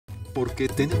porque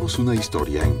tenemos una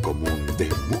historia en común de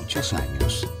muchos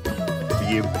años.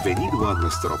 Bienvenido a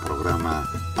nuestro programa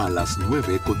A las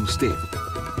 9 con usted.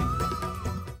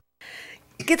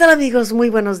 ¿Qué tal, amigos? Muy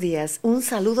buenos días. Un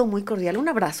saludo muy cordial, un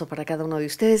abrazo para cada uno de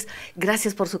ustedes.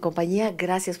 Gracias por su compañía,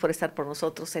 gracias por estar por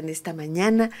nosotros en esta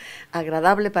mañana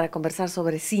agradable para conversar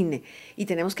sobre cine. Y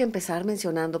tenemos que empezar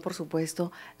mencionando, por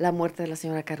supuesto, la muerte de la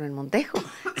señora Carmen Montejo.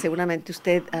 Seguramente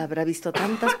usted habrá visto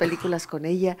tantas películas con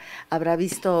ella, habrá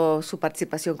visto su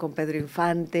participación con Pedro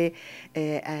Infante,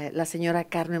 la señora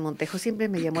Carmen Montejo. Siempre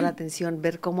me llamó la atención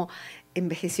ver cómo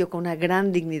envejeció con una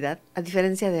gran dignidad, a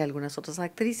diferencia de algunas otras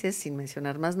actrices, sin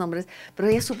mencionar más nombres, pero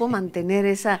ella supo mantener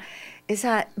esa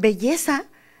belleza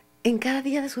en cada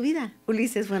día de su vida.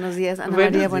 Ulises, buenos días. Ana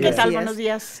María, buenos días. ¿Qué tal? Buenos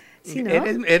días. Sí, ¿no?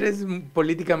 Eres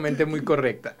políticamente muy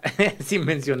correcta, sin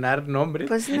mencionar nombres.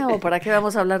 Pues no, ¿para qué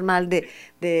vamos a hablar mal de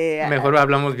Mejor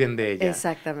hablamos bien de ella.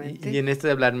 Exactamente. Y en esto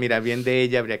de hablar, mira, bien de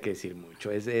ella habría que decir mucho.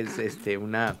 Es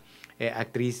una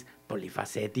actriz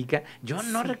polifacética. Yo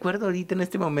no recuerdo ahorita en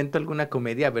este momento alguna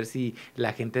comedia, a ver si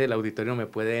la gente del auditorio me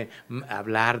puede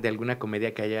hablar de alguna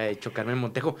comedia que haya hecho Carmen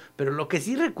Montejo, pero lo que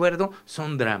sí recuerdo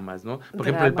son dramas, ¿no? Por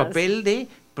ejemplo, el papel de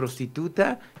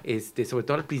prostituta, sobre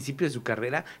todo al principio de su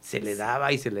carrera, se le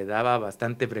daba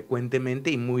bastante frecuentemente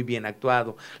y muy bien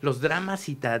actuado. Los dramas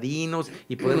citadinos,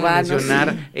 y podemos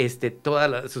mencionar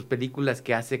todas sus películas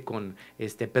que hace con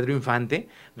Pedro Infante.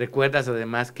 Recuerdas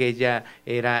además que ella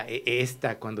era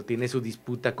cuando tiene su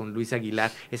disputa con Luis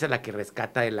Aguilar, esa es la que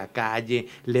rescata de la calle,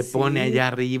 le pone allá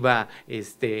arriba,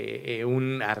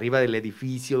 arriba del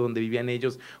edificio donde vivían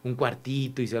ellos, un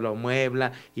cuartito y se lo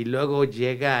amuebla, y luego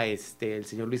llega el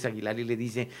señor Luis Aguilar y le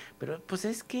dice, pero pues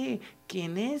es que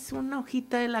quien es una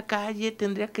hojita de la calle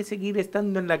tendría que seguir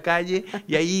estando en la calle,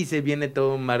 y ahí se viene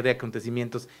todo un mar de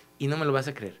acontecimientos, y no me lo vas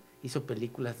a creer, hizo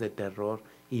películas de terror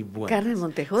y buenas. ¿Carmen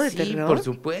Montejo de terror? Sí, por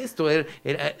supuesto,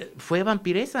 fue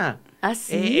vampiresa. ¿Ah,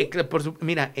 sí?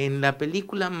 Mira, en la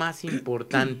película más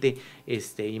importante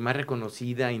y más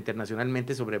reconocida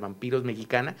internacionalmente sobre vampiros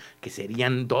mexicana, que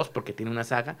serían dos porque tiene una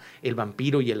saga, El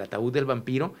vampiro y el ataúd del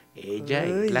vampiro, ella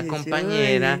es la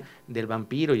compañera del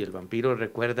vampiro, y el vampiro,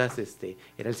 ¿recuerdas?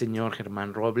 Era el señor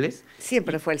Germán Robles.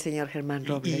 Siempre fue el señor Germán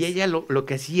Robles. Y ella lo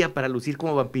que hacía para lucir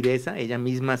como vampiresa, ella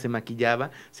misma se maquillaba,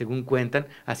 según cuentan,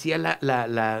 hacía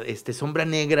la sombra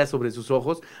negra sobre sus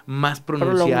ojos más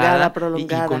pronunciada.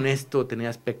 Prolongada. Y con esto tenía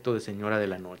aspecto de señora de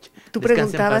la noche. Tú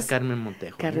preguntabas, en paz, Carmen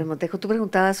Montejo. Carmen Montejo, tú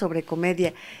preguntabas sobre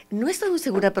comedia. No estoy muy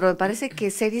segura, pero me parece que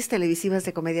series televisivas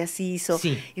de comedia sí hizo.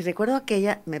 Sí. Y recuerdo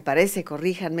aquella, me parece,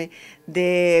 corríjanme,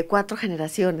 de 4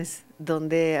 generaciones,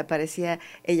 donde aparecía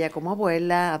ella como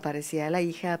abuela, aparecía la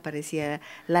hija, aparecía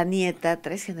la nieta,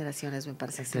 3 generaciones me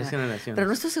parece. 3 generaciones. Pero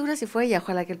no estoy segura si fue ella,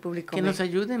 ojalá que el público nos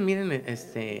ayuden, miren,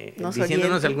 nos diciéndonos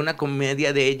oriente. alguna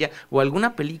comedia de ella o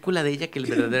alguna película de ella que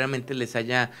verdaderamente les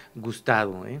haya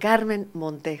gustado. Carmen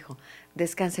Montejo,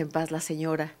 descanse en paz la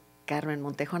señora Carmen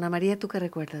Montejo. Ana María, ¿tú qué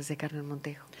recuerdas de Carmen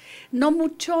Montejo? No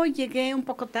mucho, llegué un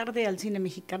poco tarde al cine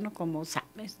mexicano, como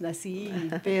sabes, así,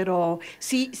 pero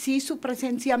sí, su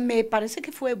presencia me parece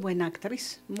que fue buena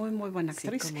actriz, muy, muy buena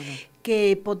actriz, sí, cómo no,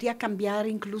 que podía cambiar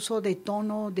incluso de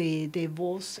tono, de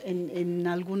voz en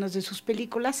algunas de sus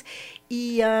películas,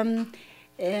 y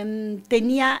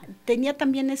tenía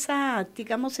también esa,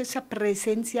 digamos, esa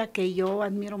presencia que yo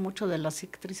admiro mucho de las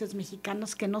actrices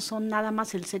mexicanas, que no son nada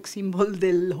más el sex symbol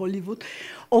del Hollywood,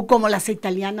 o como las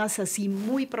italianas, así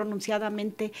muy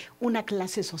pronunciadamente una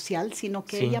clase social, sino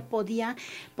que ella podía,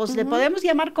 pues le podemos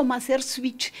llamar como hacer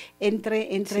switch entre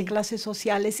clases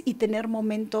sociales y tener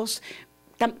momentos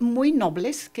muy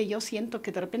nobles, que yo siento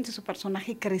que de repente su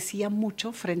personaje crecía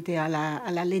mucho frente a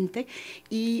la lente,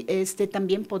 y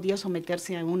también podía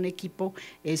someterse a un equipo,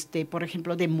 por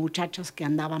ejemplo, de muchachas que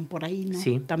andaban por ahí, ¿no?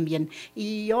 Sí. También.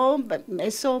 Y yo,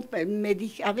 eso me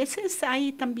dije, a veces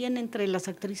hay también entre las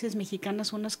actrices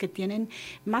mexicanas unas que tienen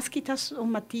más quizás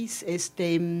un matiz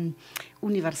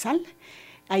universal.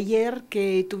 Ayer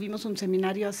que tuvimos un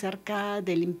seminario acerca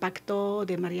del impacto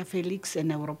de María Félix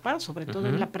en Europa, sobre todo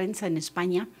en la prensa en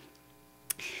España,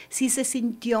 sí se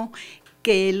sintió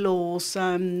que los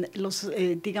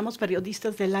digamos,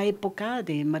 periodistas de la época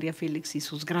de María Félix y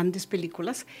sus grandes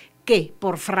películas, que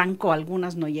por Franco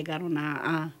algunas no llegaron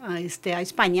a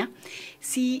España,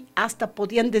 sí hasta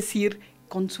podían decir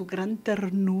con su gran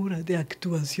ternura de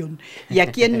actuación. Y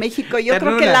aquí en México yo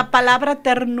creo que la palabra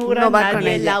ternura no va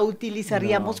nadie la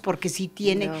utilizaríamos, porque sí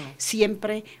tiene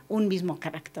siempre un mismo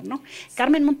carácter, ¿no?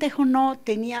 Carmen Montejo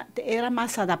era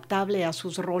más adaptable a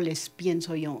sus roles,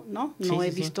 pienso yo, ¿no? No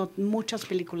he visto muchas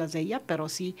películas de ella, pero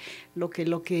sí lo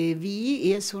que vi,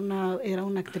 y era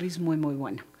una actriz muy, muy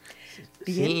buena.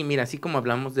 Sí, mira, así como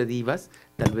hablamos de divas,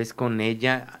 tal vez con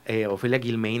ella, Ofelia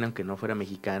Guilmain, aunque no fuera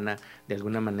mexicana, de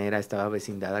alguna manera estaba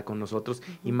vecindada con nosotros,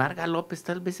 y Marga López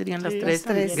tal vez serían las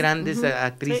tres grandes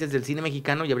actrices del cine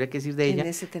mexicano, y habría que decir de ella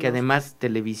que además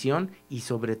televisión y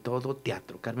sobre todo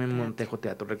teatro, Carmen Montejo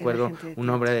Teatro. Recuerdo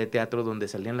una obra de teatro donde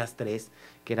salían las tres,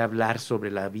 que era hablar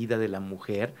sobre la vida de la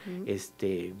mujer,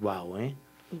 wow,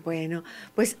 Bueno,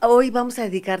 pues hoy vamos a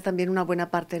dedicar también una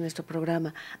buena parte de nuestro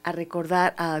programa a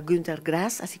recordar a Günter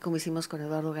Grass, así como hicimos con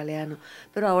Eduardo Galeano,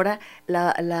 pero ahora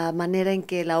la manera en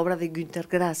que la obra de Günter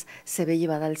Grass se ve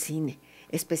llevada al cine,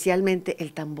 especialmente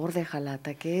El tambor de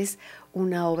Jalata, que es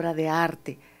una obra de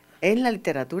arte en la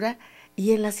literatura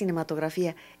y en la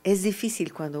cinematografía. Es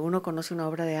difícil cuando uno conoce una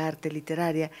obra de arte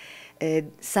literaria,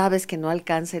 sabes que no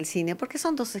alcanza el cine porque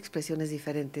son dos expresiones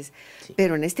diferentes,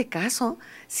 pero en este caso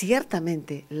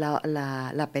ciertamente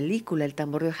la película El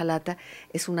tambor de Jalata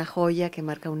es una joya que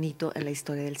marca un hito en la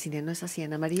historia del cine, ¿no es así,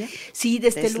 Ana María? Sí,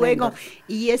 desde luego,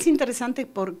 y es interesante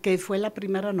porque fue la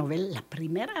primera novela,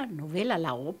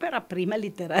 la ópera prima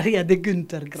literaria de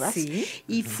Günter Grass,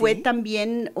 y fue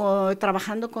también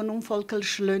trabajando con un Volker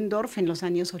Schlöndorff en los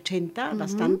años 80,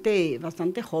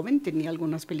 bastante joven, tenía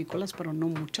algunas películas pero no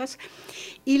muchas.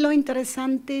 Y lo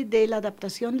interesante de la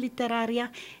adaptación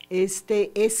literaria es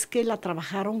que la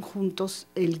trabajaron juntos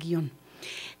el guión.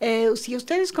 Si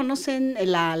ustedes conocen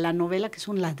la novela, que es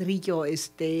un ladrillo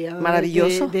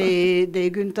maravilloso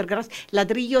de Günter Grass,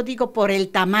 ladrillo digo por el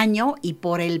tamaño y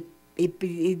por el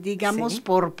digamos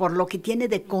por lo que tiene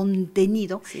de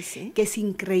contenido, que es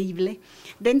increíble.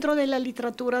 Dentro de la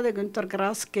literatura de Günter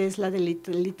Grass, que es la de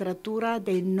literatura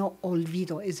de no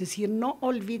olvido, es decir, no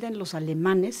olviden los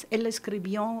alemanes. Él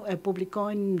escribió,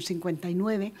 publicó en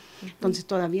 59, entonces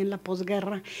todavía en la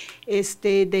posguerra,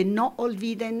 de no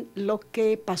olviden lo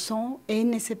que pasó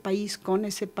en ese país, con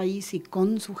ese país y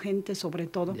con su gente sobre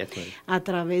todo, a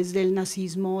través del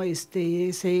nazismo,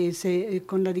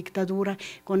 con la dictadura,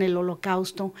 con el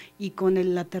Holocausto y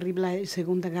con la terrible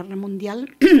Segunda Guerra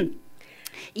Mundial.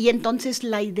 Y entonces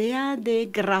la idea de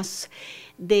Grass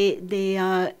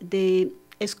de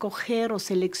escoger o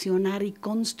seleccionar y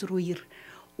construir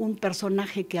un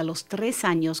personaje que a los 3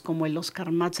 años, como el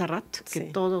Oscar Mazerat, que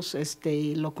todos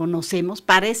lo conocemos,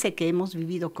 parece que hemos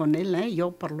vivido con él,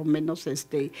 yo por lo menos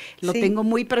lo tengo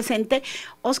muy presente,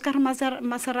 Oscar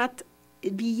Mazerat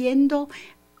viendo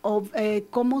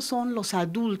cómo son los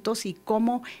adultos y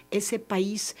cómo ese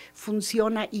país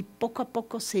funciona, y poco a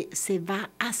poco se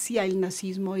va hacia el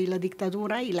nazismo y la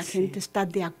dictadura, y la gente está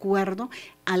de acuerdo,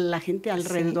 a la gente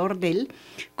alrededor de él,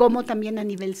 como también a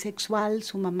nivel sexual.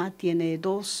 Su mamá tiene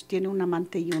un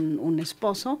amante y un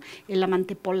esposo, el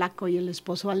amante polaco y el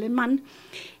esposo alemán,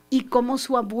 y como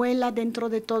su abuela dentro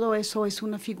de todo eso es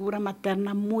una figura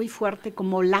materna muy fuerte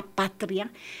como la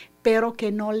patria, pero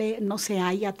que no se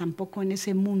halla tampoco en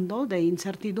ese mundo de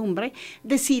incertidumbre,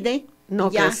 decide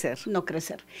no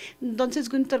crecer. Entonces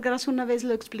Günter Grass una vez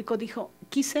lo explicó, dijo,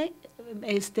 quise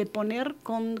poner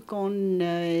con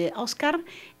Oscar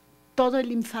todo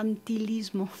el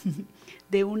infantilismo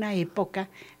de una época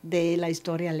de la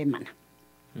historia alemana.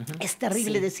 Es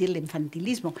terrible decirle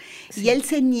infantilismo, y él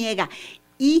se niega.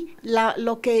 Y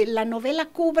lo que la novela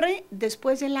cubre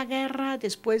después de la guerra,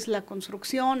 después la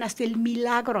construcción, hasta el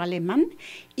milagro alemán,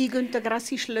 y Günter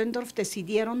Grass y Schlöndorff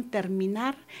decidieron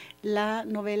terminar la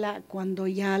novela cuando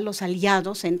ya los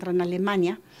aliados entran a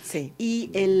Alemania, y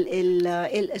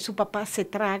su papá se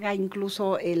traga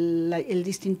incluso el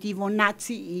distintivo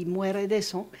nazi y muere de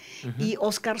eso, y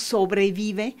Oscar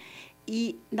sobrevive,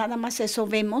 y nada más eso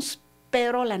vemos.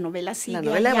 Pero la novela sigue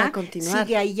va a continuar.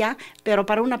 Sigue allá, pero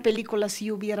para una película sí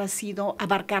hubiera sido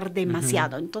abarcar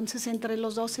demasiado. Entonces, entre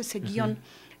los dos, ese guión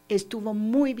estuvo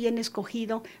muy bien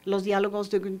escogido. Los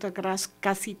diálogos de Günter Grass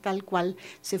casi tal cual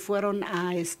se fueron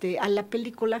a la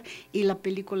película, y la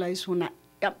película es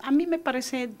a mí me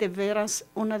parece de veras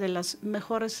una de las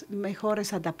mejores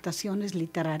adaptaciones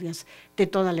literarias de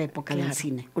toda la época del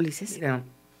cine. Ulises. Mira,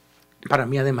 para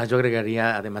mí, además, yo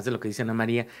agregaría, además de lo que dice Ana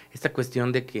María, esta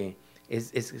cuestión de que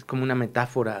es como una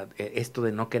metáfora, esto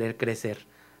de no querer crecer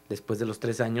después de los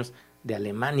 3 años de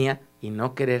Alemania, y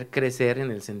no querer crecer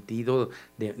en el sentido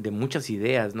de muchas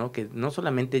ideas, ¿no? Que no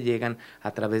solamente llegan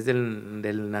a través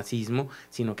del nazismo,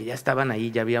 sino que ya estaban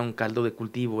ahí, ya había un caldo de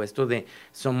cultivo, esto de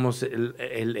somos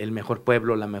el mejor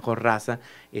pueblo, la mejor raza,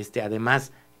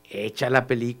 además hecha la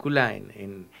película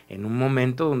en un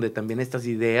momento donde también estas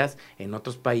ideas en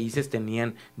otros países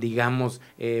tenían, digamos,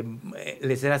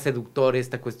 les era seductor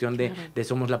esta cuestión de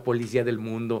somos la policía del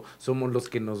mundo, somos los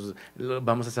que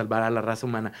vamos a salvar a la raza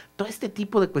humana. Todo este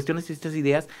tipo de cuestiones y estas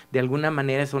ideas de alguna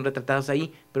manera son retratadas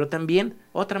ahí, pero también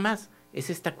otra más, es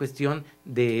esta cuestión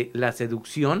de la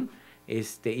seducción,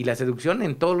 y la seducción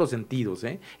en todos los sentidos,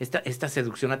 esta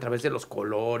seducción a través de los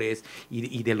colores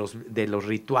y de los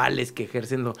rituales que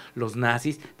ejercen los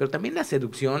nazis, pero también la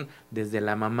seducción desde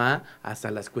la mamá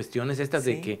hasta las cuestiones estas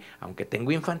de que, aunque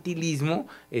tengo infantilismo,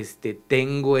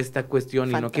 tengo esta cuestión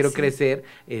y no quiero crecer,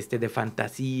 de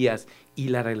fantasías, y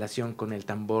la relación con el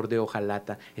tambor de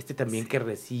hojalata, también que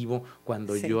recibo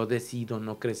cuando yo decido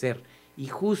no crecer. Y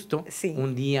justo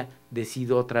un día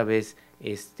decido otra vez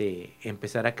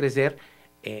empezar a crecer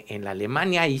en la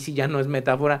Alemania. Ahí sí ya no es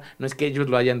metáfora, no es que ellos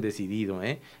lo hayan decidido,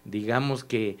 digamos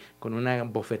que con una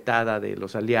bofetada de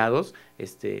los aliados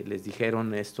les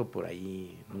dijeron esto por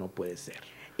ahí no puede ser.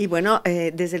 Y bueno,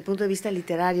 desde el punto de vista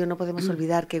literario no podemos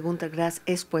olvidar que Günter Grass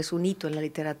es pues un hito en la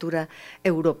literatura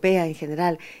europea en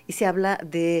general, y se habla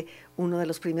de uno de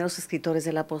los primeros escritores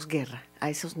de la posguerra,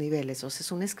 a esos niveles. O sea,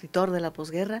 es un escritor de la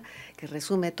posguerra que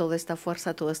resume toda esta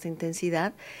fuerza, toda esta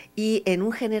intensidad, y en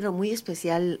un género muy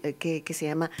especial que se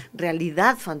llama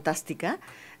realidad fantástica,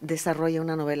 desarrolla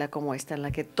una novela como esta, en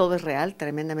la que todo es real,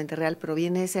 tremendamente real, pero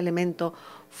viene ese elemento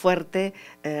fuerte,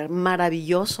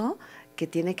 maravilloso, que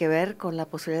tiene que ver con la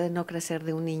posibilidad de no crecer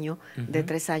de un niño de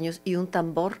 3 años, y un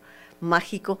tambor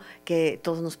mágico que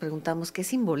todos nos preguntamos qué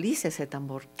simboliza ese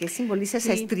tambor, qué simboliza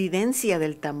esa estridencia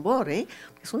del tambor, es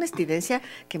una estridencia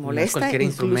que molesta. No es cualquier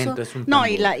instrumento, es un tambor.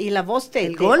 No, y la voz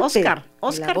de Oscar.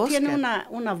 Oscar tiene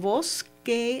una voz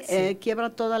que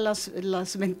quiebra todas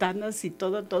las ventanas y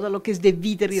todo lo que es de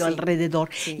vidrio alrededor.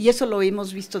 Sí. Y eso lo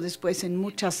hemos visto después en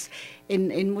muchas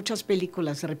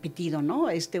películas repetido, ¿no?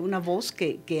 Una voz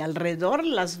que alrededor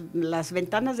las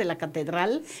ventanas de la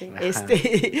catedral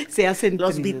se hacen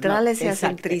los vitrales, ¿no? Se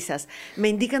hacen trizas. Me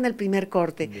indican el primer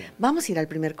corte. Bien. Vamos a ir al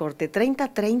primer corte.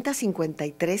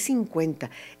 3030-5350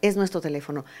 es nuestro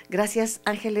teléfono. Gracias,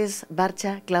 Ángeles,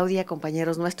 Barcha, Claudia,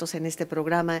 compañeros nuestros en este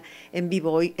programa en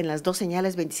vivo hoy en las 2 señales,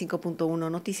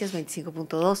 25.1 Noticias,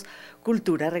 25.2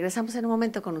 Cultura. Regresamos en un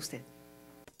momento con usted.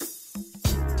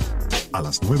 A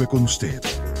las 9 con usted.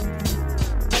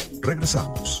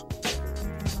 Regresamos.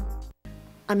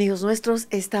 Amigos nuestros,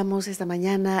 estamos esta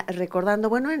mañana recordando,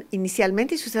 bueno,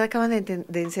 inicialmente, y si ustedes acaban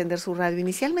de encender su radio,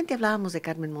 inicialmente hablábamos de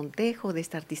Carmen Montejo, de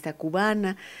esta artista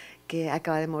cubana que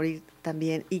acaba de morir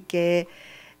también, y que,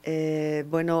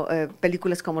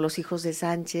 películas como Los hijos de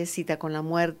Sánchez, Cita con la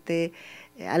muerte,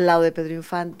 Al lado de Pedro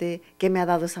Infante, ¿Qué me ha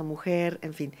dado esa mujer?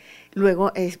 En fin.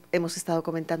 Luego hemos estado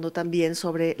comentando también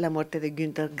sobre la muerte de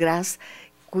Günter Grass,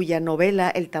 cuya novela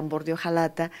El tambor de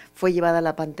hojalata fue llevada a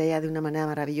la pantalla de una manera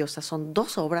maravillosa. Son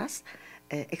 2 obras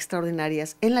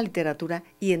extraordinarias en la literatura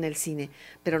y en el cine,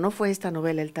 pero no fue esta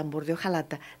novela, El tambor de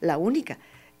hojalata, la única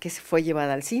que se fue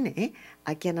llevada al cine.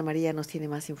 Aquí Ana María nos tiene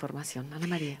más información. Ana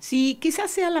María. Sí,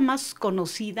 quizás sea la más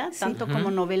conocida, tanto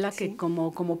como novela que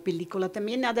como película.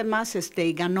 También, además,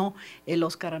 ganó el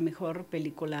Oscar a Mejor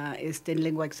Película en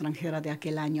lengua extranjera de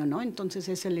aquel año, ¿no?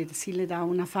 Entonces, sí le da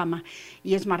una fama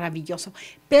y es maravilloso.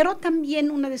 Pero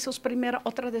también otra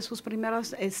de sus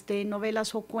primeras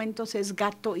novelas o cuentos es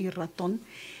Gato y ratón,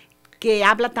 que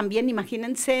habla también,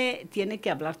 imagínense, tiene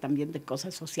que hablar también de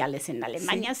cosas sociales en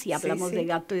Alemania, si hablamos de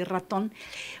Gato y ratón.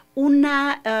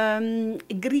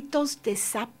 Gritos de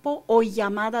sapo o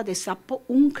llamada de sapo,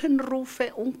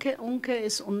 Unkenrufe, Unke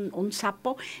es un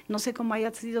sapo, no sé cómo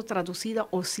haya sido traducida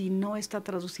o si no está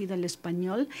traducida al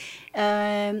español.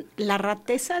 La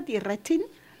ratesa, die Rettin.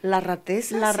 La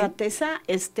ratesa. La ratesa,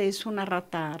 es una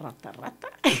rata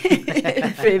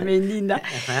femenina.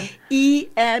 Ajá. Y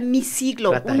Mi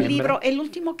siglo, rata un hembra. Libro, el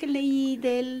último que leí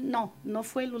de él, no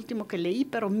fue el último que leí,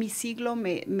 pero Mi siglo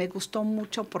me gustó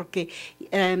mucho porque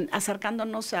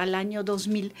acercándonos al año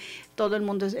 2000, todo el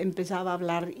mundo empezaba a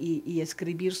hablar y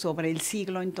escribir sobre el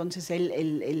siglo, entonces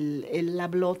él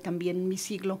habló también Mi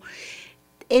siglo.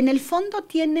 En el fondo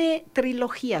tiene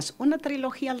trilogías, una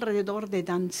trilogía alrededor de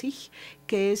Danzig,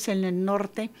 que es en el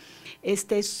norte.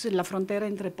 Es la frontera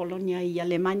entre Polonia y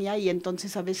Alemania, y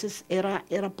entonces a veces era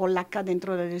polaca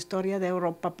dentro de la historia de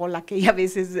Europa, polaca, y a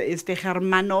veces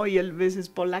germano y a veces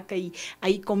polaca, y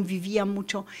ahí convivía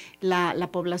mucho la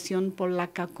población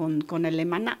polaca con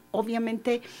alemana.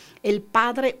 Obviamente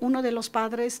uno de los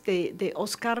padres de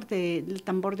Oscar, del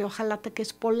tambor de hojalata, que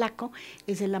es polaco,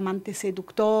 es el amante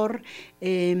seductor,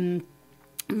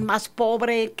 más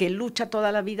pobre, que lucha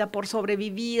toda la vida por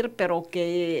sobrevivir, pero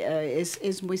que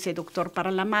es muy seductor para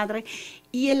la madre.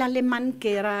 Y el alemán,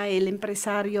 que era el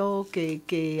empresario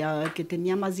que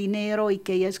tenía más dinero y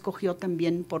que ella escogió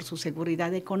también por su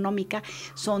seguridad económica,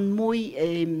 son muy,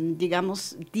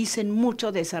 dicen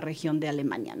mucho de esa región de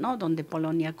Alemania, ¿no? Donde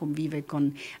Polonia convive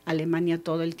con Alemania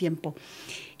todo el tiempo.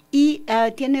 Y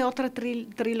tiene otra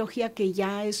trilogía que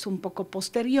ya es un poco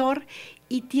posterior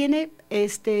y tiene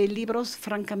libros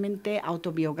francamente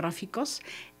autobiográficos,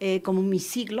 como Mi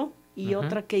siglo, y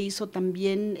otra que hizo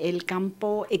también El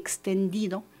campo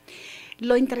extendido.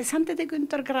 Lo interesante de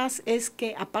Günter Grass es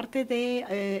que aparte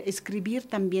de escribir,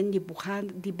 también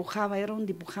dibujaba, era un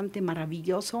dibujante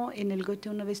maravilloso. En el Goethe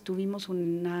una vez tuvimos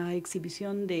una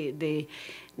exhibición de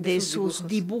sus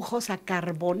dibujos a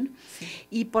carbón. Sí.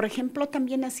 Y, por ejemplo,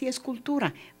 también hacía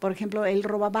escultura. Por ejemplo, El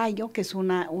robaballo, que es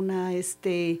una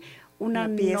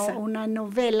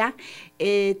novela,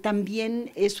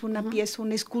 también es una pieza,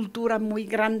 una escultura muy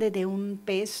grande de un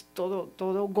pez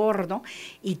todo gordo,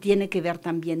 y tiene que ver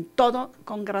también todo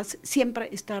con Grass, siempre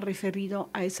está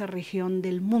referido a esa región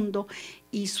del mundo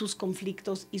y sus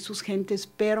conflictos y sus gentes,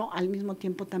 pero al mismo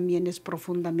tiempo también es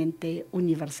profundamente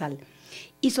universal.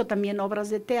 Hizo también obras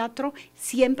de teatro,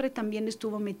 siempre también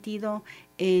estuvo metido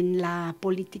en la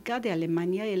política de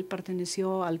Alemania. Él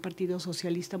perteneció al Partido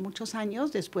Socialista muchos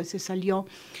años, después se salió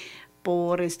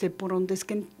por un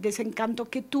desencanto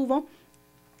que tuvo,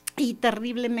 y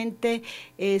terriblemente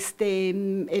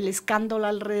el escándalo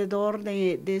alrededor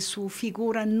de su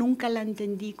figura nunca la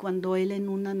entendí, cuando él en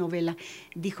una novela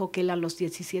dijo que él a los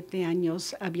 17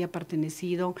 años había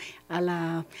pertenecido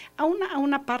a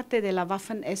una parte de la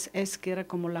Waffen-SS, que era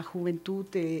como la juventud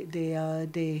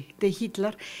de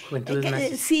Hitler.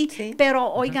 Sí,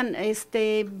 pero oigan,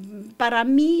 para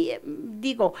mí,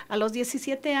 digo, a los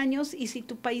 17 años, y si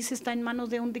tu país está en manos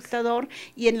de un dictador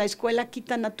y en la escuela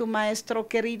quitan a tu maestro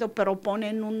querido, pero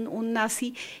ponen un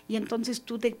nazi, y entonces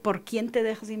tú por quién te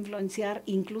dejas influenciar,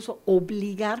 incluso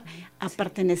obligar a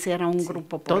pertenecer a un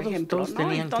grupo, por ejemplo. Todos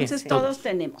tenían entonces todos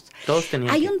tenemos.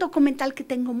 Hay un documental que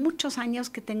tengo muchos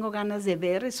años que tengo ganas de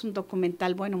ver, es un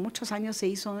documental, muchos años, se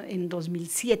hizo en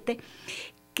 2007,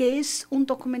 que es un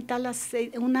documental,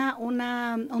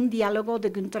 un diálogo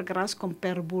de Günter Grass con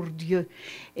Père Bourdieu,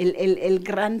 el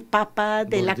gran papa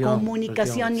de la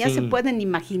comunicación. Ya se pueden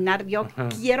imaginar, yo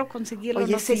quiero conseguirlo.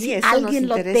 Oye, no sé si alguien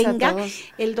lo tenga,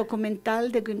 el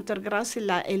documental de Günter Grass,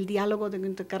 el diálogo de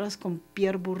Günter Grass con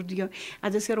Père Bourdieu. Ha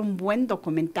de ser un buen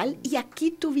documental. Y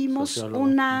aquí tuvimos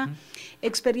una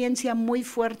experiencia muy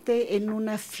fuerte en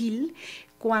una FIL,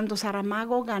 cuando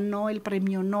Saramago ganó el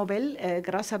premio Nobel.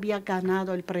 Grass había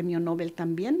ganado el premio Nobel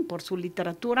también por su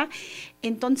literatura.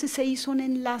 Entonces se hizo un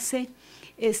enlace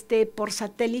por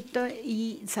satélite,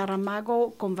 y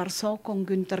Saramago conversó con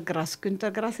Günter Grass.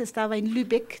 Günter Grass estaba en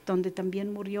Lübeck, donde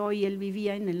también murió, y él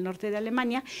vivía en el norte de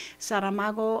Alemania. A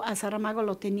Saramago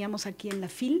lo teníamos aquí en la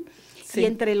FIL. Sí. Y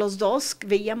entre los dos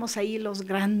veíamos ahí los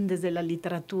grandes de la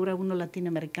literatura, uno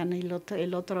latinoamericano y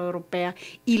el otro europea,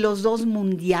 y los dos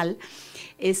mundial,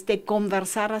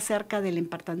 conversar acerca de la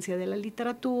importancia de la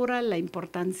literatura, la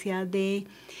importancia de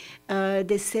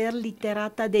ser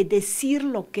literata, de decir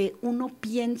lo que uno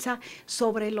piensa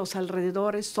sobre los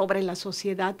alrededores, sobre la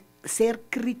sociedad, ser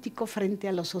crítico frente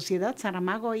a la sociedad.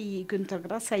 Saramago y Günter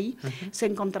Grass ahí se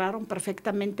encontraron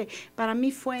perfectamente. Para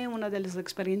mí fue una de las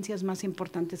experiencias más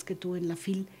importantes que tuve en la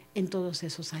FIL en todos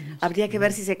esos años. Habría que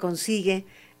ver si se consigue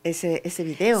ese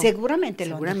video. Seguramente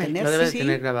lo debe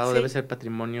tener grabado, debe ser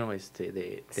patrimonio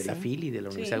de la FIL y de la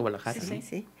Universidad de Guadalajara.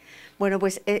 Sí. Bueno,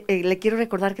 pues le quiero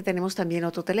recordar que tenemos también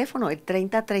otro teléfono, el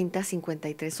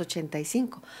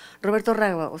 3030-5385. Roberto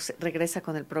Ragos regresa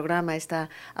con el programa, está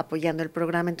apoyando el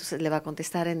programa, entonces le va a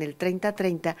contestar en el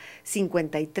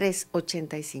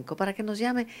 3030-5385 para que nos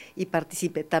llame y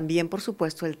participe. También, por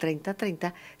supuesto, el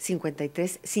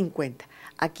 3030-5350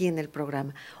 aquí en el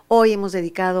programa. Hoy hemos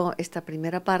dedicado esta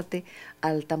primera parte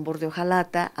al tambor de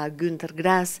hojalata, a Günter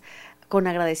Grass, con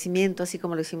agradecimiento, así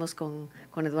como lo hicimos con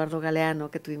Eduardo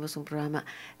Galeano, que tuvimos un programa.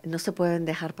 No se pueden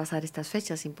dejar pasar estas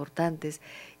fechas importantes,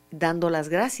 dando las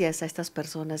gracias a estas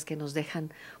personas que nos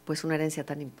dejan pues una herencia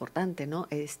tan importante, ¿no?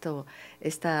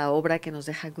 Esta obra que nos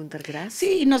deja Günter Grass.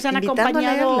 Sí, y nos han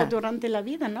acompañado durante la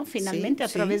vida, ¿no? Finalmente, a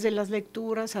través de las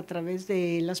lecturas, a través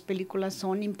de las películas,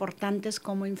 son importantes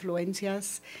como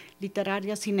influencias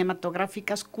literarias,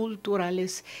 cinematográficas,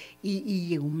 culturales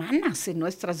y humanas en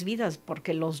nuestras vidas,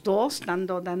 porque los dos,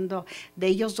 de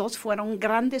ellos dos, fueron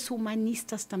grandes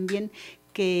humanistas también,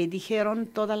 que dijeron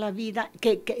toda la vida,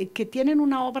 que tienen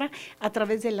una obra a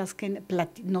través de las que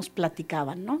nos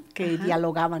platicaban, ¿no? Que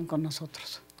dialogaban con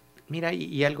nosotros. Mira,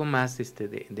 y algo más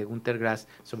de Günter Grass,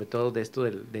 sobre todo de esto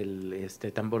del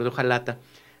tambor de hojalata,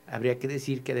 habría que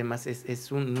decir que además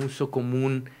es un uso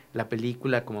común la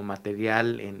película como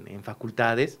material en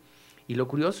facultades, y lo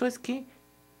curioso es que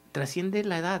trasciende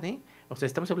la edad, O sea,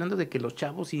 estamos hablando de que los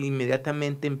chavos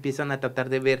inmediatamente empiezan a tratar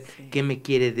de ver qué me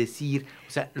quiere decir.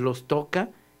 O sea, los toca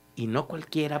y no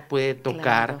cualquiera puede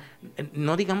tocar, Claro.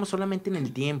 no digamos solamente en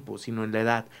el tiempo, sino en la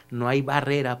edad. No hay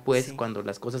barrera, pues, Sí. cuando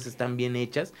las cosas están bien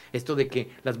hechas. Esto de que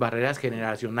las barreras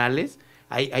generacionales,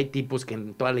 hay tipos que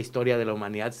en toda la historia de la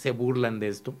humanidad se burlan de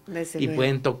esto Desde y luego.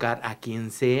 pueden tocar a quien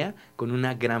sea con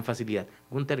una gran facilidad.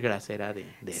 Günter Grass era de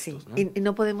Sí, estos, ¿no? y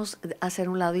no podemos hacer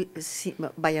un lado,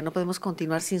 vaya, no podemos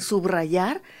continuar sin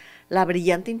subrayar la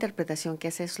brillante interpretación que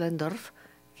hace Schlendorf,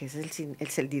 que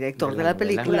es el director De de la la novela.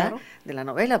 película, Claro. de la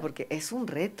novela, porque es un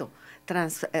reto.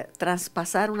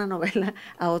 Traspasar una novela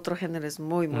a otro género es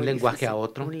muy, muy Un lenguaje difícil. a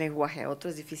otro. Un lenguaje a otro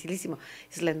es dificilísimo.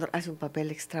 Schlendorf hace un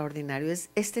papel extraordinario.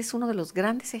 Este es uno de los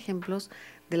grandes ejemplos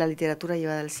de la literatura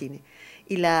llevada al cine.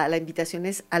 Y la invitación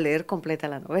es a leer completa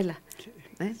la novela,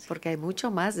 porque hay mucho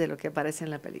más de lo que aparece en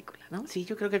la película, ¿no? Sí,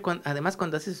 yo creo que además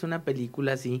cuando haces una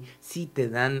película así, sí te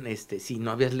dan, si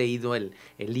no habías leído el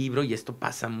libro, y esto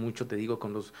pasa mucho, te digo,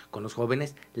 con los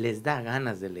jóvenes, les da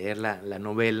ganas de leer la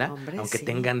novela, Hombre, aunque sí.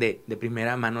 tengan de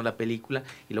primera mano la película,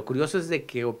 y lo curioso es de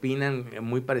que opinan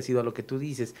muy parecido a lo que tú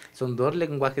dices, son dos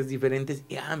lenguajes diferentes,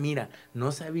 y mira,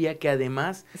 no sabía que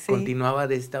además Sí. continuaba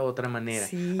de esta otra manera.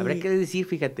 Sí. Habría que decir,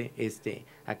 fíjate,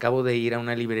 acabo de ir a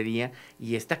una librería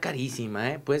y está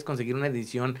carísima, ¿eh? Puedes conseguir una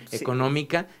edición Sí.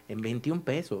 económica en 21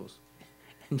 pesos.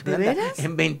 ¿De Yolanda, veras?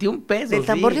 En 21 pesos. ¿Del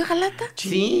tambor sí. de hojalata?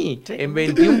 Sí, Sí. en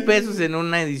 21 pesos en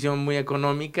una edición muy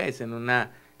económica, es en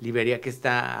una librería que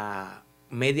está a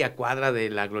media cuadra de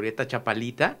la Glorieta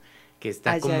Chapalita, que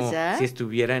está Ay, como ya. si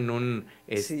estuviera en un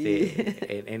Sí.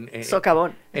 en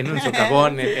Socavón. en un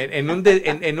socavón,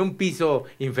 en un piso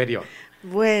inferior.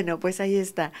 Bueno, pues ahí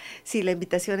está. Sí, la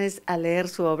invitación es a leer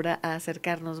su obra, a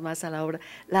acercarnos más a la obra.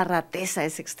 La Rateza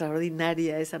es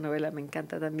extraordinaria, esa novela me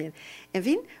encanta también. En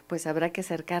fin, pues habrá que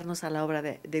acercarnos a la obra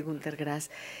de Günter Grass.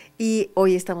 Y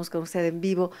hoy estamos con usted en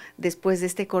vivo. Después de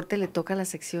este corte le toca la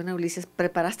sección a Ulises.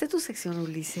 ¿Preparaste tu sección,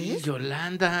 Ulises?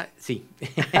 Yolanda, sí.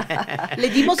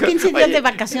 Le dimos 15 días Oye, de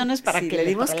vacaciones para sí, que le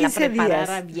dimos la 15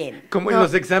 preparara días. bien. Como en No.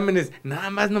 los exámenes, nada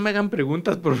más no me hagan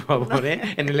preguntas, por favor, ¿eh?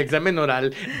 En el examen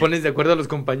oral, pones de acuerdo a los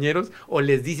compañeros o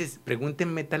les dices,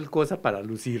 pregúntenme tal cosa para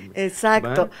lucirme.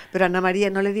 Exacto. ¿Va? Pero Ana María,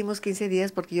 no le dimos 15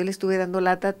 días porque yo le estuve dando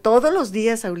lata todos los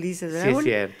días a Ulises, ¿verdad? Sí, es Ul?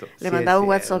 cierto. Le sí mandaba es un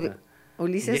WhatsApp. cierto.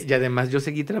 Ulises. Y además yo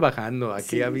seguí trabajando,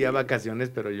 aquí Sí. había vacaciones,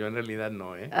 pero yo en realidad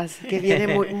no, ¿eh? Así que viene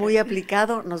muy, muy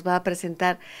aplicado, nos va a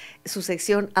presentar su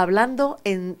sección Hablando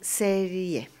en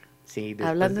Serie. Sí,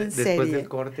 Hablando en después serie. del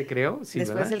corte, creo. Sí,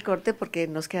 Después ¿verdad? del corte, porque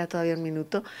nos queda todavía un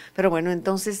minuto. Pero bueno,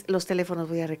 entonces los teléfonos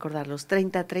voy a recordarlos: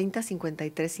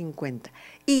 3030-5350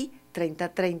 y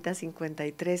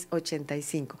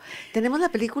 3030-5385. ¿Tenemos la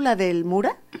película del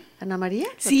Mura, Ana María?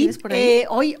 ¿Lo Sí, tienes por ahí?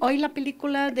 hoy la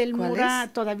película del ¿Cuál Mura,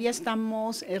 es? todavía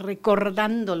estamos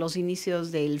recordando los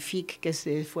inicios del FIC, que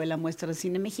fue la muestra de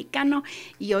cine mexicano,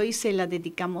 y hoy se la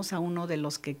dedicamos a uno de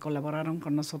los que colaboraron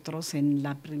con nosotros en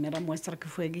la primera muestra, que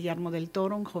fue Guillermo del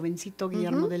Toro, un jovencito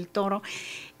Guillermo del Toro.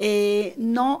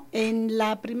 No, en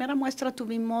la primera muestra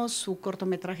tuvimos su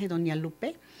cortometraje Doña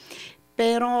Lupe,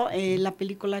 pero la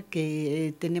película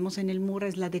que tenemos en el Mura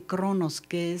es la de Cronos,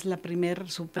 que es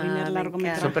su primer me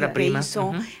largometraje encanta. Ópera que prima, hizo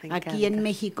ujú. Me aquí en encanta.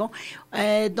 México,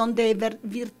 donde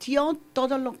virtió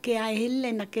todo lo que a él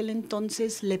en aquel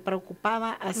entonces le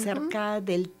preocupaba acerca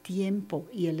del tiempo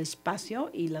y el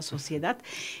espacio y la sociedad,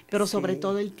 pero sobre Sí.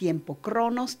 todo el tiempo.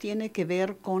 Cronos tiene que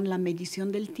ver con la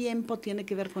medición del tiempo, tiene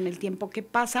que ver con el tiempo que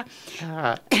pasa,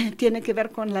 tiene que ver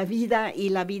con la vida y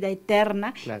la vida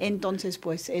eterna. Claro. Entonces,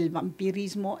 pues el vampirismo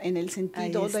en el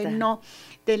sentido Ahí de está. no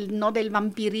del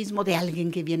vampirismo de alguien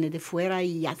que viene de fuera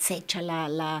y acecha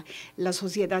la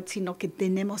sociedad, sino que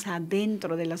tenemos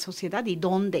adentro de la sociedad. ¿Y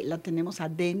dónde? La tenemos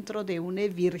adentro de una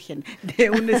virgen, de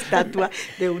una estatua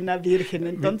de una virgen.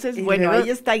 Entonces, Y bueno, luego- ahí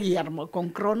está Guillermo con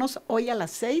Cronos hoy a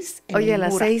las 6 en Hoy el a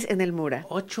las Mura. 6 en el Mura.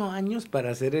 8 años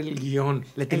para hacer el guión.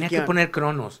 Le tenía que guión. poner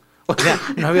Cronos. O sea,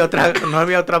 no había otra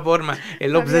forma.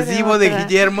 El No había de obsesivo de otra.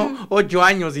 Guillermo, 8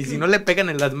 años. Y si no le pegan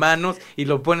en las manos y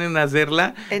lo ponen a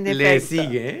hacerla, En le efecto,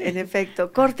 sigue. ¿eh? en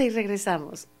efecto. Corte y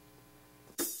regresamos.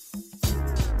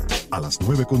 A las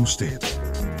 9 con usted.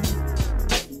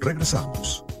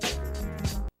 Regresamos.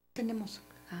 Tenemos.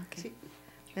 Ah, ok. Sí.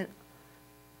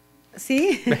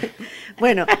 Sí,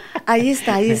 bueno, ahí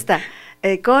está,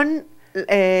 con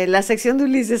la sección de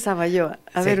Ulises Samayoa.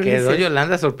 A Se ver, quedó Ulises.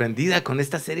 Yolanda sorprendida con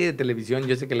esta serie de televisión.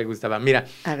 Yo sé que le gustaba. Mira,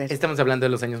 A ver. estamos hablando de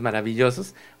Los Años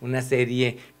Maravillosos, una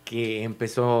serie que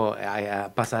empezó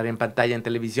a pasar en pantalla en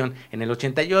televisión en el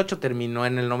 88, terminó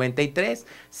en el 93,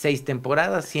 6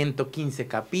 temporadas, 115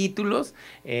 capítulos.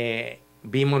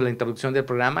 vimos la introducción del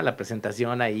programa, la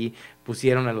presentación, ahí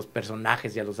pusieron a los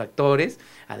personajes y a los actores,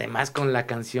 además con la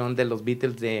canción de los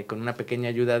Beatles, con una pequeña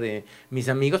ayuda de mis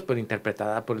amigos, pero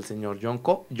interpretada por el señor Joe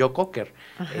Cocker,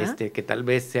 que tal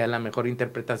vez sea la mejor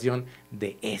interpretación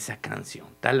de esa canción,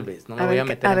 tal vez, no me voy a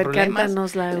meter en problemas.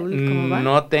 Cántanosla, ¿cómo va?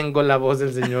 No tengo la voz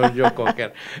del señor Joe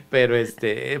Cocker, pero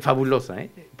fabulosa,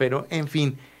 pero en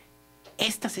fin,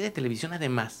 esta serie de televisión,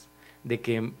 además de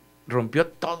que rompió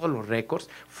todos los récords,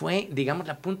 fue, digamos,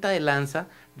 la punta de lanza.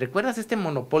 ¿Recuerdas este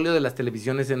monopolio de las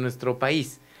televisiones en nuestro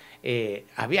país?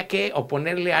 Había que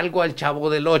oponerle algo al Chavo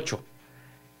del Ocho.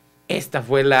 Esta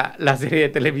fue la serie de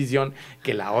televisión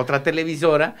que la otra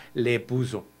televisora le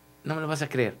puso. No me lo vas a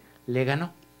creer, le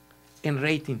ganó en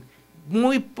rating.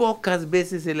 Muy pocas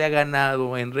veces se le ha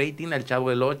ganado en rating al Chavo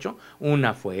del Ocho.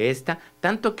 Una fue esta,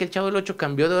 tanto que el Chavo del Ocho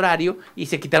cambió de horario y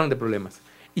se quitaron de problemas.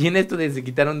 Y en esto de se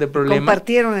quitaron de problemas...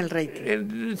 Compartieron el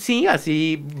rating. Sí,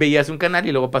 así veías un canal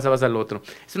y luego pasabas al otro.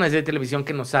 Es una serie de televisión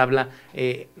que nos habla,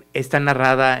 está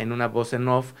narrada en una voz en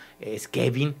off, es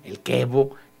Kevin, el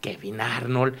Kevo, Kevin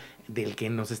Arnold, del que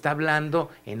nos está hablando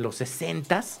en los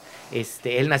 60s.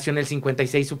 Él nació en el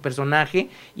 56, su personaje,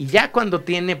 y ya cuando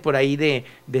tiene por ahí de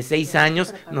 6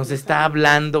 años, nos está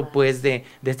hablando pues de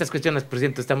estas cuestiones. Por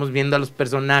cierto, estamos viendo a los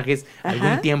personajes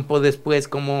algún tiempo después,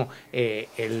 como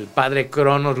el padre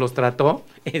Cronos los trató.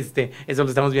 Eso lo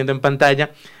estamos viendo en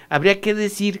pantalla. Habría que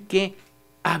decir que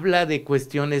habla de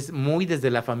cuestiones muy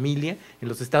desde la familia en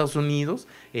los Estados Unidos.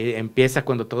 Empieza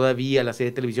cuando todavía la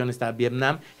serie de televisión estaba en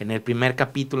Vietnam. En el primer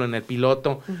capítulo, en el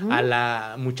piloto, a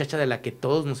la muchacha de la que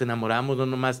todos nos enamoramos, no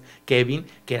nomás Kevin,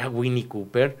 que era Winnie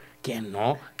Cooper. ¿Quién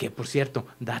no? Que por cierto,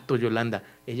 dato, Yolanda,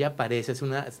 ella aparece, es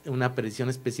una aparición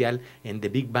especial en The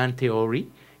Big Bang Theory.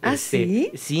 ¿Ah,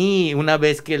 sí? Sí, una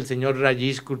vez que el señor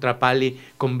Rajesh Kutrapali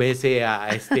convence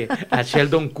a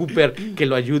Sheldon Cooper que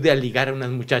lo ayude a ligar a unas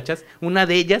muchachas, una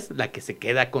de ellas, la que se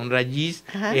queda con Rajesh,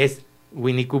 es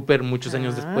Winnie Cooper muchos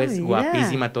años después, mira.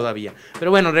 Guapísima todavía.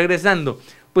 Pero bueno, regresando,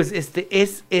 pues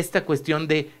es esta cuestión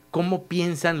de cómo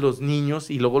piensan los niños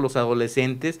y luego los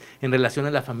adolescentes en relación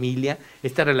a la familia,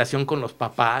 esta relación con los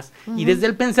papás, y desde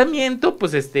el pensamiento,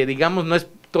 pues digamos, no es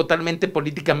totalmente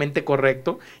políticamente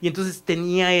correcto, y entonces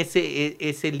tenía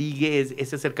ese ligue,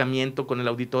 ese acercamiento con el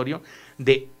auditorio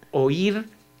de oír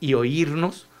y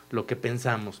oírnos lo que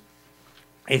pensamos.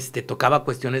 Tocaba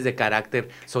cuestiones de carácter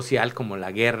social como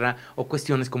la guerra, o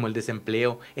cuestiones como el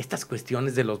desempleo, estas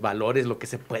cuestiones de los valores, lo que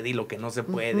se puede y lo que no se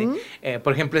puede.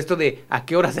 Por ejemplo, esto de a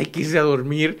qué horas hay que irse a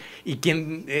dormir y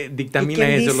quién dictamina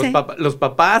 ¿Y quién eso. dice? Los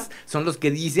papás son los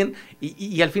que dicen,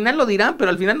 y al final lo dirán, pero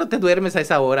al final no te duermes a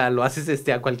esa hora, lo haces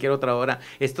a cualquier otra hora.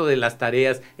 Esto de las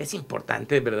tareas, es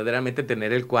importante verdaderamente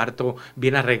tener el cuarto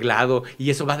bien arreglado, y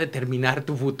eso va a determinar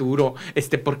tu futuro,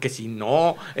 porque si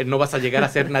no, no vas a llegar a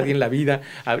ser nadie en la vida.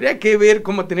 Habría que ver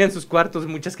cómo tenían sus cuartos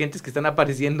muchas gentes que están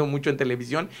apareciendo mucho en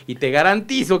televisión, y te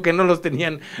garantizo que no los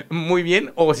tenían muy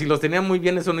bien, o si los tenían muy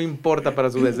bien, eso no importa para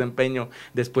su desempeño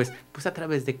después. Pues a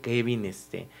través de Kevin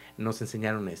nos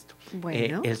enseñaron esto.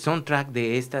 Bueno. El soundtrack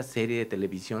de esta serie de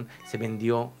televisión se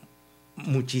vendió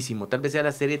muchísimo. Tal vez sea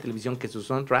la serie de televisión que su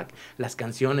soundtrack, las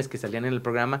canciones que salían en el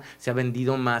programa, se ha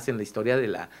vendido más en la historia de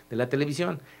la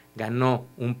televisión. Ganó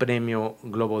un premio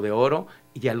Globo de Oro,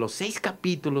 y a los 6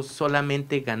 capítulos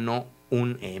solamente ganó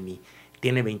un Emmy.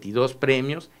 Tiene 22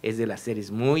 premios, es de las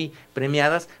series muy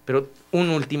premiadas. Pero un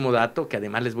último dato, que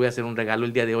además les voy a hacer un regalo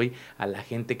el día de hoy a la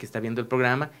gente que está viendo el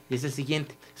programa, y es el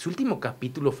siguiente: su último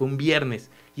capítulo fue un viernes.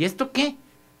 ¿Y esto qué?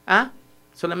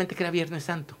 Solamente que era Viernes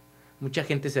Santo. Mucha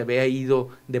gente se había ido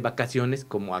de vacaciones,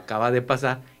 como acaba de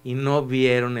pasar, y no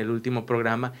vieron el último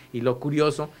programa. Y lo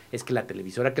curioso es que la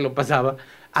televisora que lo pasaba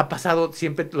ha pasado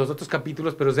siempre los otros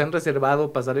capítulos, pero se han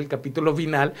reservado pasar el capítulo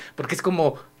final, porque es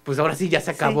como, pues ahora sí, ya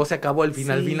se acabó, se acabó el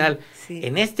final. Sí.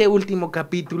 En este último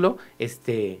capítulo,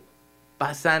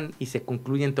 pasan y se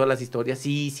concluyen todas las historias.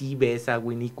 Sí, ves a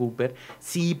Winnie Cooper,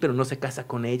 sí, pero no se casa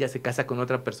con ella, se casa con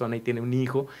otra persona y tiene un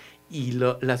hijo. Y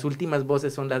las últimas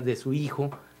voces son las de su hijo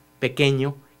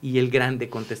pequeño y el grande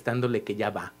contestándole que ya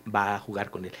va a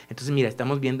jugar con él. Entonces, mira,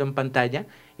 estamos viendo en pantalla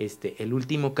el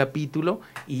último capítulo,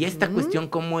 y esta cuestión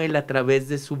como él a través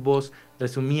de su voz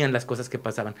resumían las cosas que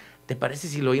pasaban. ¿Te parece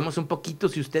si lo oímos un poquito?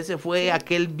 Si usted se fue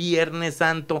aquel Viernes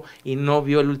Santo y no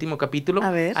vio el último capítulo,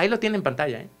 A ver. ahí lo tiene en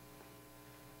pantalla,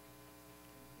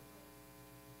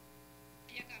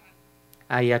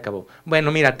 Ahí acabó.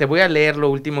 Bueno, mira, te voy a leer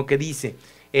lo último que dice.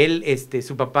 Él,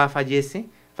 su papá fallece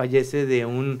de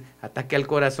un ataque al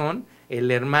corazón.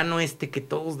 El hermano que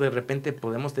todos de repente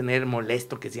podemos tener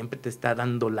molesto, que siempre te está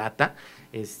dando lata,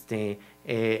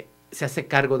 se hace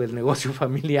cargo del negocio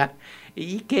familiar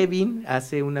y Kevin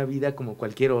hace una vida como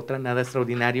cualquier otra, nada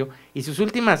extraordinario, y sus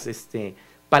últimas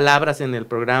palabras en el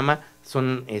programa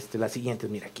son las siguientes,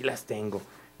 mira, aquí las tengo.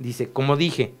 Dice, como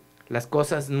dije, las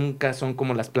cosas nunca son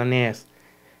como las planeas.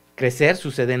 Crecer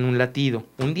sucede en un latido.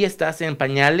 Un día estás en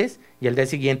pañales y al día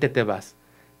siguiente te vas.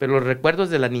 Pero los recuerdos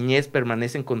de la niñez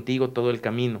permanecen contigo todo el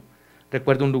camino.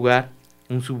 Recuerda un lugar,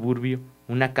 un suburbio,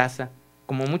 una casa,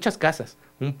 como muchas casas,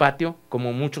 un patio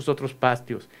como muchos otros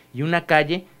patios y una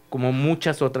calle como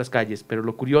muchas otras calles. Pero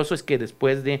lo curioso es que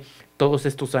después de todos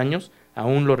estos años,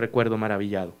 aún lo recuerdo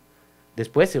maravillado.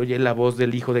 Después se oye la voz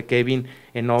del hijo de Kevin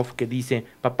en off que dice,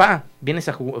 papá, ¿vienes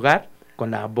a jugar?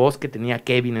 Con la voz que tenía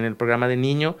Kevin en el programa de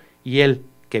niño, y él,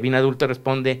 Kevin adulto,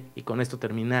 responde, y con esto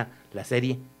termina la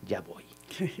serie, ya voy.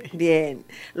 Bien,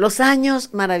 Los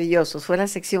Años Maravillosos fue la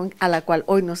sección a la cual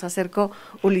hoy nos acercó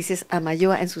Ulises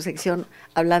Amayoa en su sección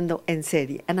Hablando en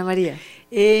Serie. Ana María.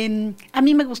 A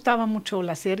mí me gustaba mucho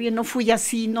la serie, no fui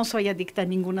así, no soy adicta a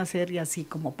ninguna serie así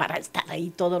como para estar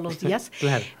ahí todos los días,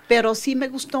 Claro. pero sí me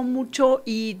gustó mucho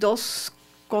y dos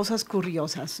cosas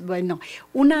curiosas. Bueno,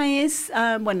 una es,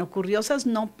 curiosas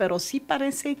no, pero sí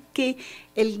parece que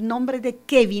el nombre de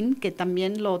Kevin, que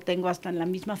también lo tengo hasta en la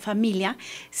misma familia,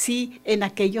 sí, en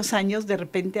aquellos años de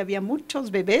repente había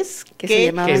muchos bebés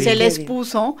que se les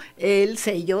puso el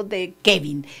sello de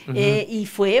Kevin. Y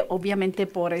fue obviamente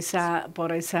por esa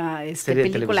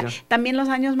película. También Los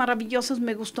Años Maravillosos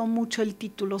me gustó mucho el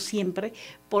título siempre,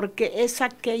 porque es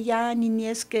aquella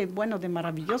niñez que, bueno, de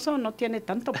maravilloso no tiene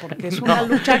tanto, porque es una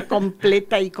lucha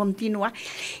completa y continua.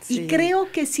 Sí. Y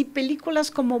creo que si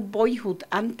películas como Boyhood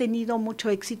han tenido mucho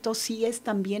éxito, sí es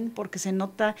también porque se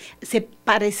nota, se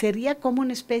parecería como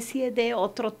una especie de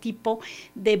otro tipo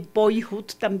de Boyhood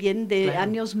también, de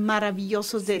años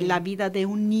maravillosos de la vida de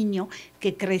un niño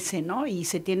que crece, ¿no? Y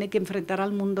se tiene que enfrentar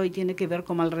al mundo y tiene que ver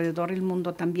cómo alrededor el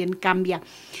mundo también cambia.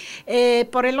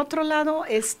 Por el otro lado,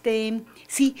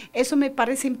 sí, eso me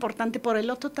parece importante. Por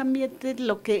el otro también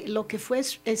lo que fue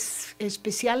es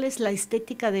especial es la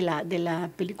estética de la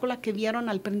película que vieron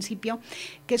al principio,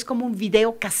 que es como un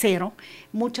video casero.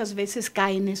 Muchas veces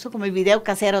cae en eso, como el video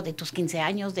casero de tus 15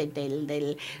 años,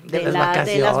 de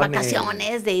las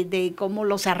vacaciones, de cómo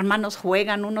los hermanos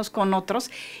juegan unos con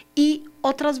otros, y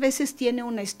otras veces tiene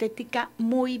una estética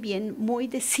muy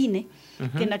de cine,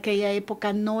 que en aquella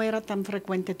época no era tan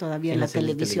frecuente todavía en la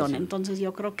televisión. Entonces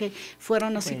yo creo que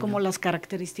fueron así como las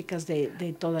características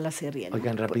de toda la serie, ¿no?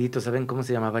 Oigan, rapidito, ¿saben cómo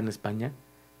se llamaba en España?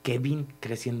 Kevin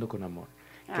creciendo con amor.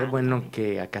 Qué bueno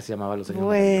que acá se llamaba Los Años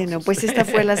Maravillosos. Pues esta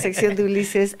fue la sección de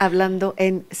Ulises Hablando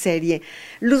en Serie.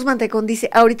 Luz Mantecón dice,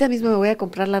 ahorita mismo me voy a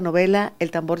comprar la novela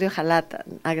El tambor de Ojalata.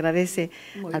 Agradece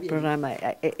al programa.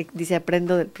 Dice,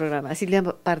 aprendo del programa. Silvia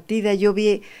Partida, yo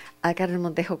vi a Carmen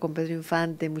Montejo con Pedro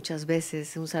Infante muchas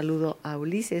veces. Un saludo a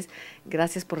Ulises.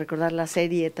 Gracias por recordar la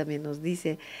serie, también nos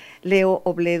dice. Leo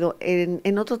Obledo,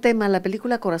 en otro tema, la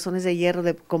película Corazones de Hierro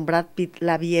con Brad Pitt,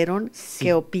 ¿la vieron? Sí.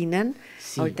 ¿Qué opinan?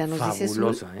 Sí, ahorita nos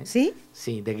fabulosa, dice ¿Sí?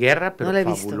 Sí, de guerra, pero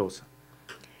no fabulosa.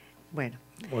 Bueno.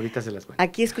 Ahorita se las cuento.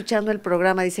 Aquí escuchando el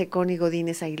programa, dice Connie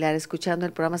Godínez Aguilar, escuchando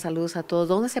el programa, saludos a todos.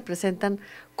 ¿Dónde se presentan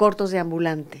cortos de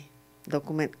ambulante?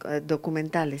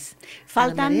 Documentales.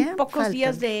 Faltan pocos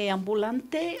días de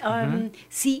ambulante.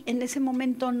 Sí, en ese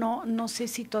momento no sé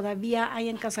si todavía hay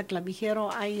en Casa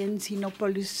Clavijero, hay en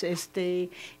Sinópolis, de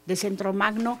Centro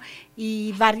Magno,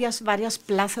 y varias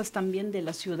plazas también de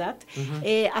la ciudad.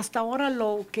 Hasta ahora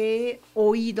lo que he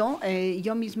oído,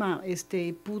 yo misma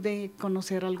pude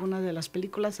conocer algunas de las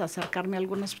películas, acercarme a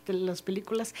algunas de las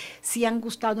películas, sí han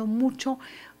gustado mucho.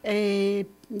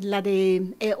 La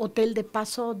de Hotel de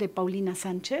Paso de Paulina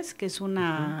Sánchez, que es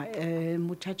una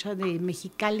muchacha de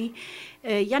Mexicali,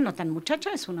 ya no tan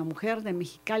muchacha, es una mujer de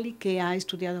Mexicali que ha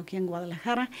estudiado aquí en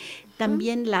Guadalajara.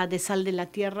 También la de Sal de la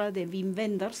Tierra de Wim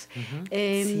Wenders,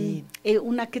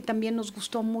 una que también nos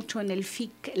gustó mucho en el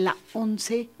FIC, La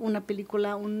 11, una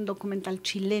película, un documental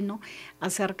chileno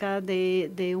acerca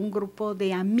de un grupo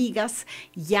de amigas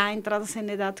ya entradas en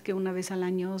edad que una vez al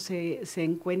año se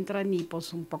encuentran y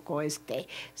pues un poco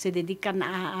se dedican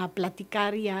a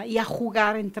platicar y a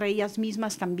jugar entre ellas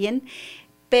mismas también.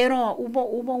 Pero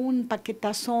hubo un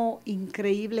paquetazo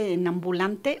increíble en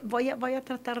ambulante. Voy a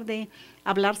tratar de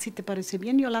hablar, si te parece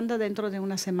bien, Yolanda, dentro de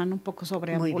una semana un poco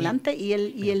sobre ambulante y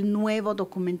el nuevo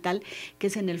documental, que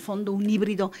es en el fondo un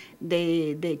híbrido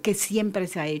que siempre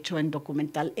se ha hecho en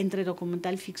documental, entre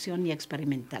documental, ficción y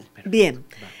experimental. Bien.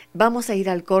 Vamos a ir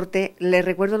al corte. Les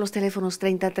recuerdo los teléfonos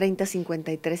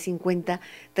 3030-5350,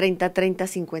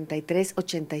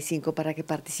 3030-5385 para que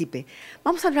participe.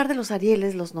 Vamos a hablar de los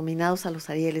Arieles, los nominados a los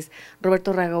Arieles.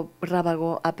 Roberto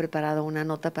Rábago ha preparado una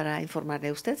nota para informarle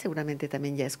a usted, seguramente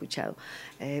también ya ha escuchado.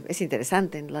 Es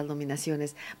interesante en las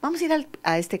nominaciones. Vamos a ir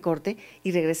a este corte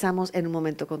y regresamos en un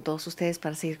momento con todos ustedes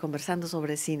para seguir conversando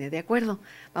sobre cine. ¿De acuerdo?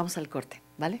 Vamos al corte,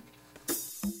 ¿vale?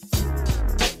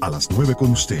 A las 9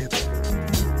 con usted.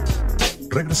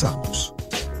 Regresamos.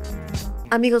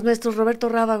 Amigos nuestros, Roberto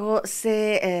Rábago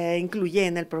se incluye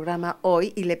en el programa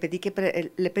hoy y le pedí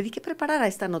que preparara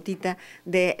esta notita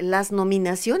de las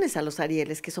nominaciones a los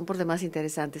Arieles, que son por demás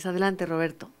interesantes. Adelante,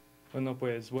 Roberto. Bueno,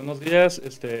 pues buenos días.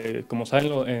 Como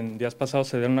saben, en días pasados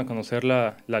se dieron a conocer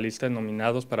la lista de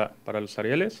nominados para los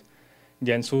Arieles,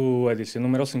 ya en su edición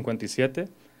número 57.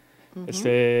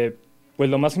 Pues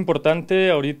lo más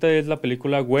importante ahorita es la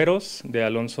película Güeros, de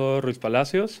Alonso Ruiz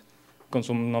Palacios, con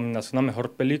su nominación a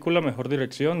Mejor Película, Mejor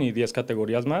Dirección y 10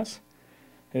 categorías más.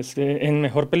 En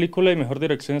Mejor Película y Mejor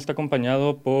Dirección está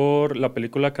acompañado por la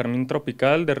película Carmín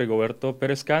Tropical, de Rigoberto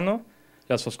Pérez Cano,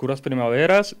 Las Oscuras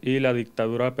Primaveras y La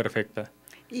Dictadura Perfecta.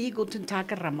 Y Guten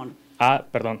Tag, Ramón. Ah,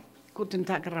 perdón. Guten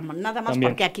Tag, Ramón. Nada más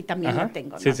También. Porque aquí también Ajá. lo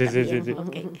tengo. Sí, ¿no? sí, También. sí.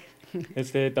 Okay.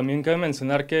 También cabe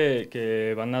mencionar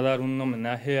que van a dar un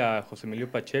homenaje a José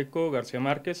Emilio Pacheco, García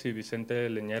Márquez y Vicente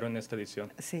Leñero en esta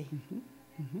edición. Sí.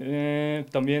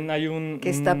 También hay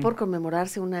que está por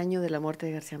conmemorarse un año de la muerte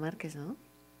de García Márquez, ¿no?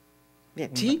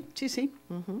 Bien. Sí.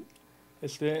 Uh-huh.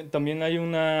 También hay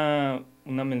una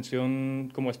mención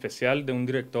como especial de un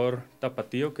director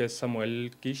tapatío, que es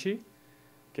Samuel Kishi,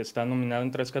 que está nominado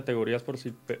en 3 categorías por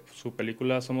su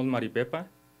película Somos Maripepa,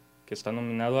 que está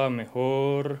nominado a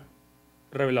Mejor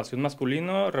Revelación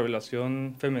Masculino,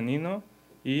 Revelación Femenino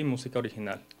y Música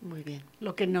Original. Muy bien.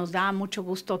 Lo que nos da mucho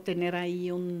gusto tener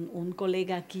ahí un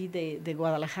colega aquí de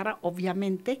Guadalajara,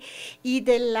 obviamente. Y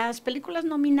de las películas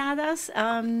nominadas,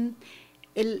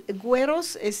 el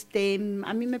Güeros,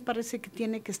 a mí me parece que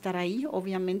tiene que estar ahí,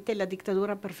 obviamente. La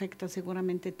Dictadura Perfecta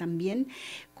seguramente también.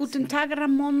 Guten Tag,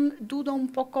 Ramón, dudo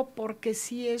un poco porque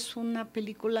sí es una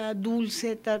película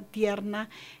dulce, tierna.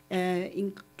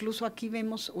 Incluso aquí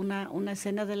vemos una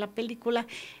escena de la película,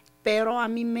 pero a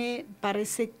mí me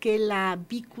parece que la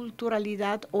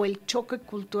biculturalidad o el choque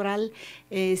cultural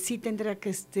sí tendría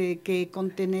que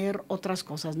contener otras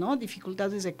cosas, ¿no?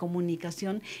 Dificultades de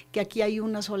comunicación, que aquí hay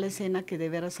una sola escena que de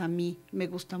veras a mí me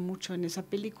gusta mucho en esa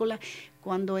película,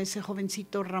 cuando ese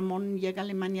jovencito Ramón llega a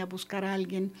Alemania a buscar a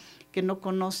alguien que no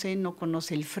conoce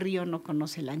el frío, no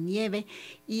conoce la nieve,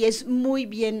 y es muy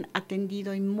bien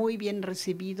atendido y muy bien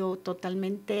recibido,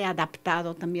 totalmente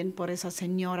adaptado también por esa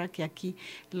señora que aquí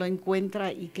lo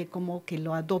encuentra y que como que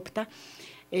lo adopta.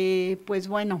 Pues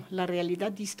bueno, la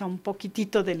realidad dista un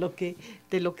poquitito de lo que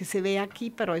se ve aquí,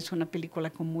 pero es una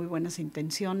película con muy buenas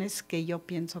intenciones que yo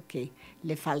pienso que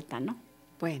le falta, ¿no?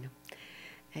 Bueno.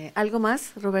 ¿Algo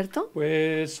más, Roberto?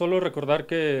 Pues solo recordar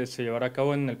que se llevará a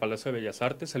cabo en el Palacio de Bellas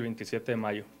Artes el 27 de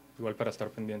mayo, igual para estar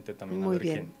pendiente también. Muy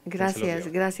bien, gracias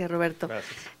Roberto.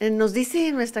 Gracias. Nos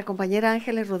dice nuestra compañera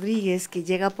Ángeles Rodríguez que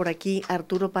llega por aquí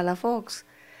Arturo Palafox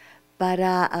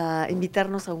para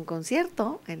invitarnos a un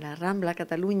concierto en la Rambla,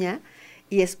 Cataluña,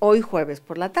 y es hoy jueves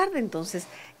por la tarde, entonces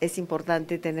es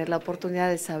importante tener la oportunidad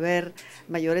de saber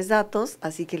mayores datos,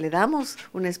 así que le damos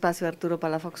un espacio a Arturo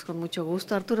Palafox con mucho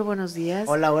gusto. Arturo, buenos días.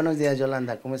 Hola, buenos días,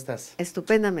 Yolanda, ¿cómo estás?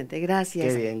 Estupendamente, gracias.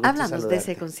 Qué bien, gusto Háblanos saludarte. de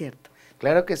ese concierto.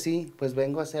 Claro que sí, pues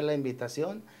vengo a hacer la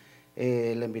invitación.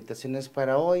 La invitación es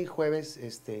para hoy, jueves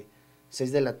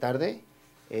 6 de la tarde,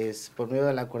 es por medio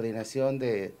de la Coordinación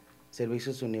de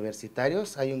Servicios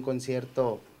Universitarios. Hay un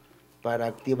concierto para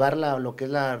activar lo que es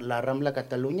la Rambla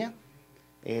Cataluña.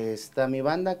 Está mi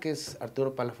banda, que es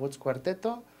Arturo Palafox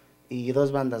Cuarteto, y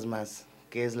 2 bandas más,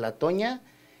 que es La Toña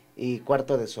y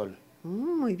Cuarto de Sol.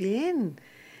 Muy bien.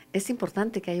 Es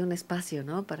importante que haya un espacio,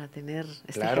 ¿no?, para tener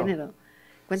este género.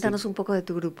 Cuéntanos un poco de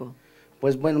tu grupo.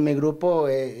 Pues bueno, mi grupo,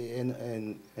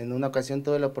 en una ocasión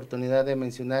tuve la oportunidad de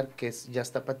mencionar que es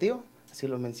Jazz Tapatío, así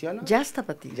lo menciono. Jazz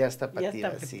Tapatío. Jazz Tapatío,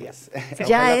 así es.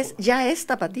 ¿Ya es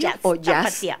Tapatío o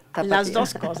jazz tapatío? Las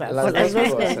dos cosas. Las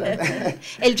dos cosas.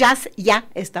 El jazz ya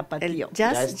es tapatío. El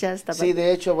jazz tapatío. Sí,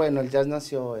 de hecho, bueno, el jazz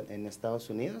nació en Estados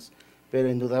Unidos, pero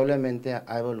indudablemente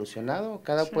ha evolucionado.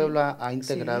 Cada pueblo ha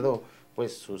integrado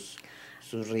pues sus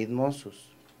ritmos, sus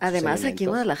Además, aquí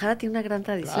en Guadalajara tiene una gran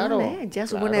tradición,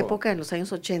 Jazz hubo una época en los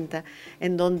años 80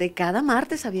 en donde cada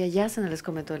martes había jazz en el Ex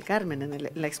Convento del Carmen, en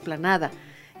la explanada.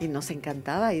 Y nos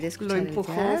encantaba ir a escuchar Lo el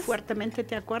empujó jazz. fuertemente,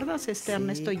 ¿te acuerdas? Sí.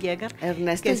 Ernesto Jäger,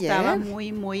 Ernesto que estaba Jäger.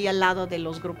 muy, muy al lado de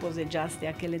los grupos de jazz de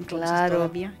aquel entonces Claro.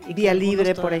 todavía. Y que Vía algunos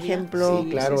Libre, por todavía. ejemplo. Sí,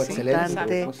 claro, excelentes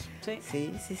importante. grupos. Sí.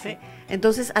 Sí, sí, sí. Sí.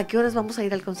 Entonces, ¿a qué horas vamos a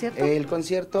ir al concierto? El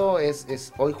concierto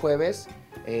es hoy jueves,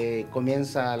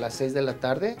 comienza a las 6 de la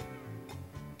tarde,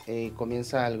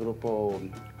 comienza el grupo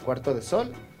Cuarto de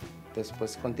Sol,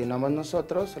 después continuamos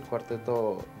nosotros, el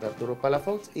cuarteto de Arturo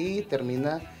Palafox, y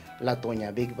termina La Toña,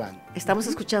 Big Band. Estamos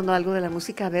escuchando algo de la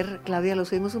música. A ver, Claudia, ¿lo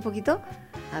subimos un poquito?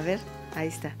 A ver, ahí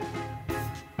está.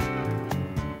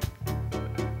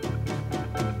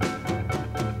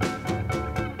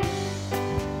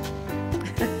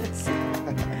 Sí.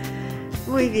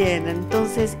 Muy bien,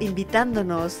 entonces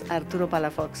invitándonos a Arturo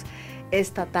Palafox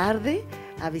esta tarde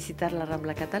a visitar la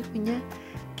Rambla Cataluña.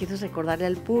 ¿Quieres recordarle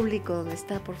al público dónde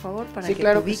está, por favor, para Sí, que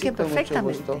claro te que sí, ubiquen con mucho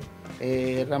perfectamente?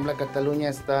 gusto. Rambla Cataluña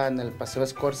está en el Paseo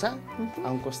Escorza, Ujú.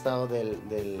 a un costado del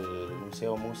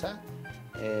Museo Musa,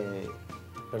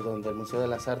 del Museo de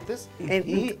las Artes.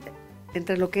 Y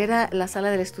Entre lo que era la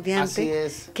sala del estudiante. así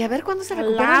es. Que a ver cuándo se Al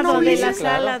recupera. lado ¿no, de Ulises? la Sí,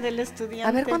 claro. sala del estudiante.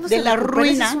 A ver cuándo de se la recupera. Esa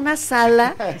ruina. es una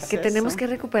sala que Es tenemos eso. que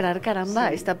recuperar, caramba,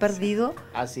 Sí, está perdido.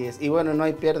 Así es. Y bueno, no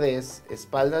hay pierde, es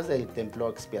espaldas del templo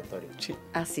expiatorio.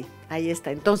 Así, ahí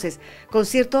está. Entonces,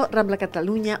 concierto Rambla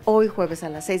Cataluña, hoy jueves a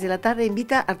las 6 de la tarde.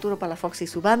 Invita a Arturo Palafox y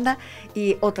su banda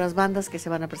y otras bandas que se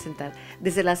van a presentar.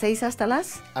 Desde las 6 hasta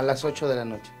las... A las 8 de la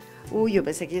noche. Uy, yo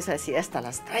pensé que ibas a decir hasta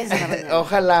las 3 de la mañana.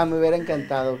 Ojalá, me hubiera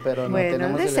encantado, pero no Bueno,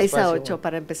 tenemos de el 6 a espacio. 8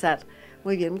 para empezar.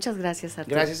 Muy bien, muchas gracias,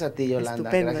 Arturo. Gracias a ti, Yolanda.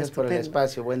 Estupendo, Gracias por el estupendo.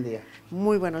 espacio. Buen día.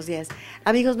 Muy buenos días.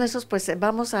 Amigos nuestros, pues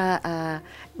vamos a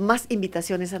más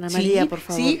invitaciones, Ana María, Sí, por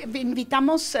favor. sí,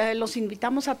 los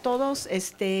invitamos a todos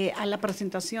a la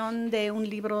presentación de un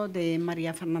libro de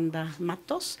María Fernanda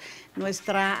Matos,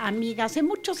 nuestra amiga hace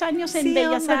muchos años en Sí,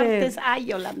 Bellas hombre. Artes. Ay,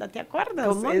 Yolanda, ¿te acuerdas?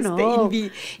 ¿Cómo no?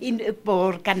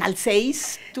 Por Canal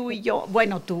 6, tú y yo,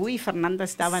 bueno, tú y Fernanda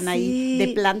estaban Sí. ahí de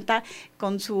planta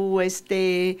con su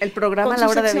El programa con La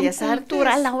su Hora de sección Bellas Artes.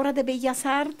 cultural, La Hora de Bellas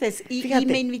Artes. Y Fíjate.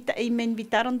 me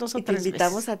invitaron 2 o Y te 3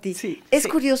 invitamos veces. a ti. Sí, Es sí.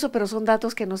 curioso, pero son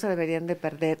datos que no se deberían de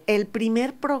perder. El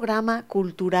primer programa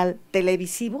cultural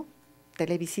televisivo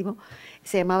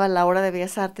se llamaba La Hora de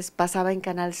Bellas Artes, pasaba en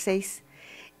Canal 6.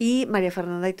 Y María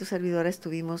Fernanda y tu servidora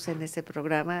estuvimos en ese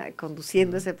programa,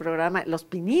 conduciendo ese programa. Los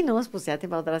Pininos, pues ya te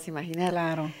podrás imaginar.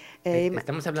 Claro.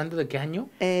 ¿Estamos hablando de qué año?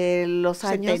 Los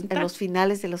años, 70. en los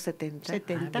finales de los 70.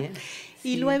 70. bien.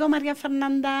 Y Sí. luego María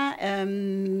Fernanda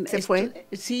 ¿Se fue?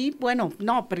 Sí, bueno,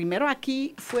 no, primero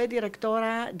aquí fue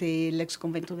directora del ex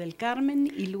convento del Carmen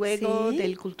y luego Sí.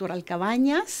 del Cultural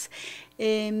Cabañas.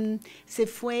 Se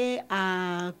fue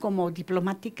como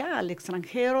diplomática al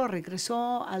extranjero,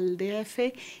 regresó al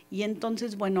DF y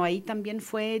entonces, bueno, ahí también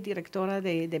fue directora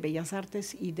de Bellas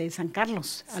Artes y de San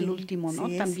Carlos, Sí, al último, ¿no?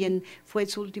 sí, También fue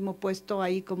su último puesto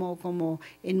ahí como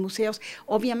en museos.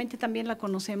 Obviamente también la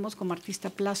conocemos como artista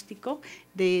plástico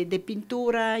de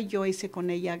pintura. Yo hice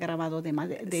con ella grabado de Sí,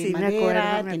 me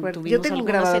madera. acuerdo, me acuerdo. Tuvimos Yo tengo un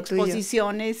algunas grabado tuyo.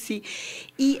 exposiciones, sí.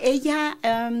 Y ella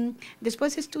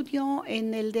después estudió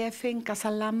en el DF, en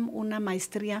Casalam, una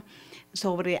maestría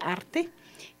sobre arte.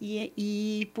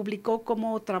 Y publicó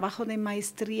como trabajo de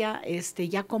maestría,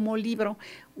 ya como libro,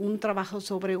 un trabajo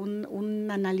sobre un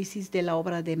análisis de la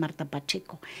obra de Marta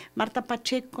Pacheco. Marta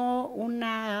Pacheco,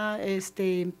 una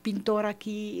pintora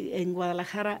aquí en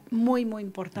Guadalajara muy, muy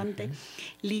importante,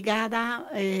 ligada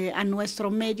a nuestro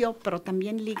medio, pero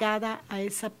también ligada a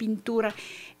esa pintura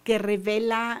que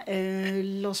revela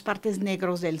los partes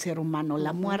negros del ser humano,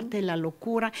 la muerte, la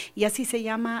locura, y así se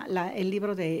llama el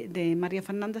libro de María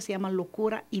Fernanda, se llama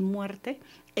Locura y Muerte,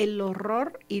 el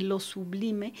horror y lo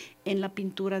sublime en la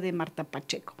pintura de Marta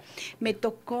Pacheco. Me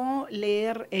tocó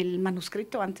leer el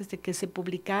manuscrito antes de que se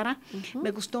publicara.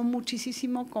 Me gustó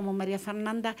muchísimo como María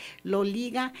Fernanda lo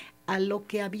liga a lo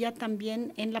que había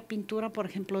también en la pintura, por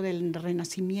ejemplo, del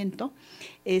Renacimiento,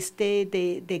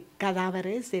 de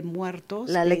cadáveres, de muertos,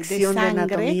 La de lección de sangre,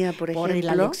 anatomía, por la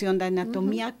ejemplo. lección de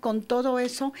anatomía. Con todo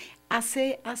eso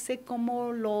hace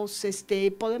como los,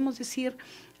 podemos decir,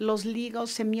 los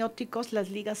ligos semióticos, las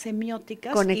ligas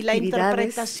semióticas y la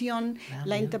interpretación,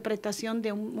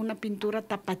 de una pintura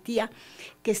tapatía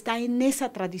que está en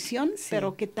esa tradición,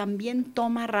 pero que también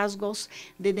toma rasgos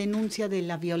de denuncia de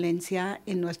la violencia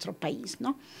en nuestro país,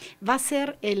 ¿no? Va a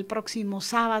ser el próximo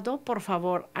sábado, por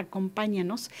favor,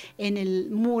 acompáñanos en el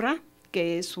Mura,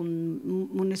 que es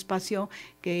un espacio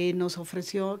que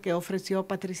ofreció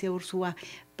Patricia Ursúa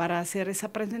para hacer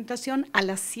esa presentación a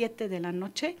las 7 de la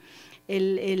noche.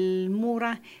 El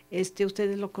Mura,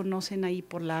 ustedes lo conocen ahí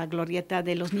por la glorieta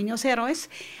de los Niños Héroes.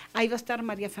 Ahí va a estar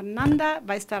María Fernanda,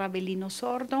 va a estar Abelino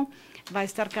Sordo, va a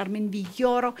estar Carmen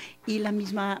Villoro y la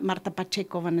misma Marta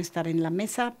Pacheco van a estar en la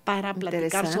mesa para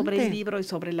platicar sobre el libro y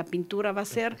sobre la pintura. Va a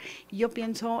ser, yo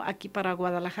pienso, aquí para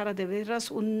Guadalajara de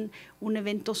veras un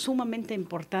evento sumamente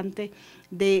importante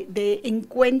de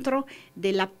encuentro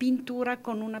de la pintura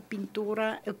con una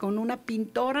pintora,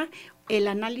 el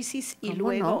análisis y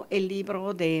luego el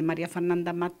libro de María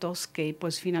Fernanda Matos, que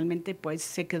pues finalmente pues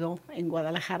se quedó en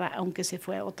Guadalajara, aunque se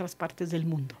fue a otras partes del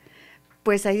mundo.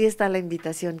 Pues ahí está la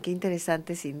invitación, qué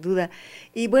interesante sin duda.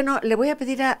 Y bueno, le voy a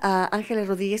pedir a Ángeles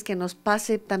Rodríguez que nos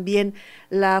pase también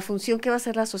la función que va a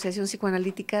hacer la Asociación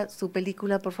Psicoanalítica, su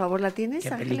película, por favor, ¿la tienes, ¿Qué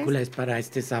Ángeles? película es para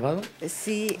este sábado?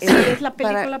 Sí, es la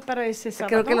película para ese sábado.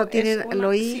 Creo que lo tienen, lo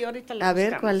oí. Sí, a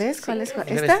ver, ¿cuál es? Sí, ¿Cuál es?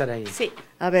 Debe ¿Esta? estar ahí. Sí.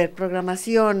 A ver,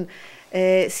 programación,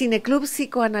 Cineclub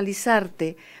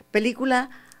Psicoanalizarte, película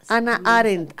Hannah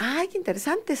Arendt. ¡Ay, qué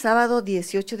interesante! Sábado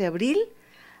 18 de abril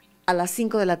a las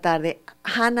 5 de la tarde,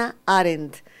 Hannah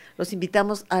Arendt. Los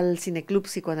invitamos al Cineclub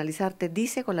Psicoanalizarte,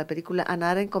 dice, con la película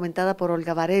Hannah Arendt, comentada por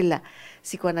Olga Varela,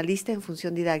 psicoanalista en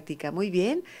función didáctica. Muy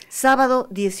bien. Sábado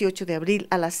 18 de abril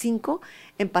a las 5,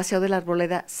 en Paseo de la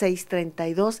Arboleda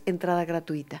 632, entrada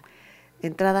gratuita.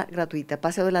 Entrada gratuita,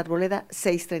 Paseo de la Arboleda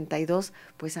 632.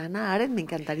 Pues Hannah Arendt, me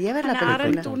encantaría ver la película. Hannah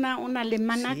Arendt, una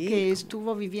alemana que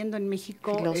estuvo viviendo en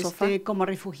México como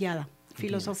refugiada.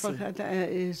 Filósofa,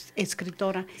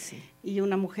 escritora, y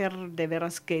una mujer de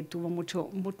veras que tuvo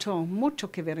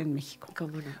mucho que ver en México.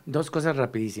 ¿Cómo no? Dos cosas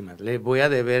rapidísimas. Le voy a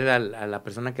deber a la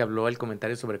persona que habló el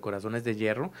comentario sobre Corazones de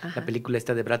Hierro. Ajá. La película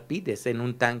esta de Brad Pitt es en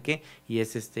un tanque y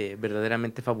es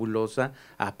verdaderamente fabulosa,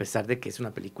 a pesar de que es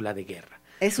una película de guerra.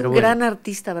 Es Pero un gran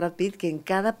artista, Brad Pitt, que en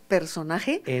cada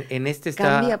personaje en está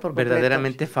cambia por completo.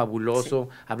 verdaderamente fabuloso,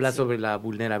 Sí, habla sobre la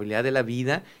vulnerabilidad de la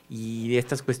vida y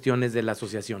estas cuestiones de la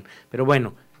asociación. Pero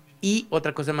bueno, y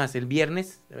otra cosa más, el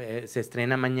viernes se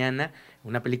estrena mañana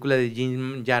una película de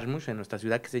Jim Jarmusch en nuestra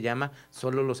ciudad que se llama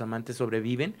Solo los amantes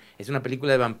sobreviven. Es una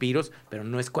película de vampiros, pero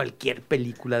no es cualquier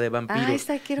película de vampiros.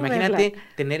 Esta quiero Imagínate verla.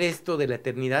 tener esto de la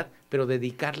eternidad, pero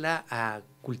dedicarla a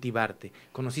cultivarte.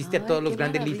 Conociste a todos los qué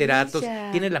grandes maravilla. literatos,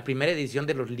 tienes la primera edición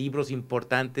de los libros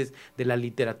importantes de la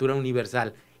literatura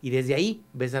universal y desde ahí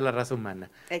ves a la raza humana.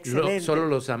 Excelente. Solo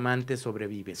los amantes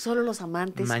sobreviven. Solo los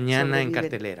amantes Mañana en sobreviven.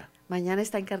 cartelera. ¿Mañana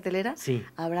está en cartelera? Sí.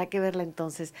 Habrá que verla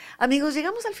entonces. Amigos,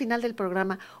 llegamos al final del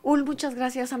programa. Muchas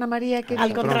gracias, Ana María, que Al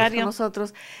vino contrario. con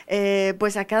nosotros.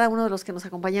 Pues a cada uno de los que nos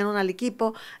acompañaron al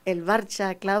equipo, el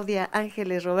Barcha, Claudia,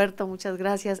 Ángeles, Roberto, muchas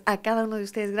gracias. A cada uno de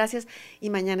ustedes, gracias. Y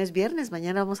mañana es viernes,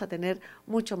 mañana vamos a tener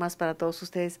mucho más para todos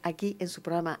ustedes aquí en su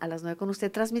programa a las 9 con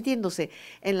usted, transmitiéndose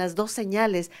en las dos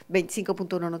señales,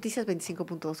 25.1 Noticias,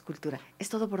 25.2 Cultura. Es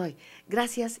todo por hoy.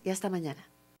 Gracias y hasta mañana.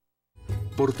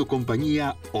 Por tu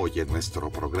compañía hoy en nuestro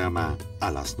programa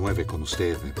a las 9 con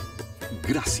usted.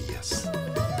 Gracias.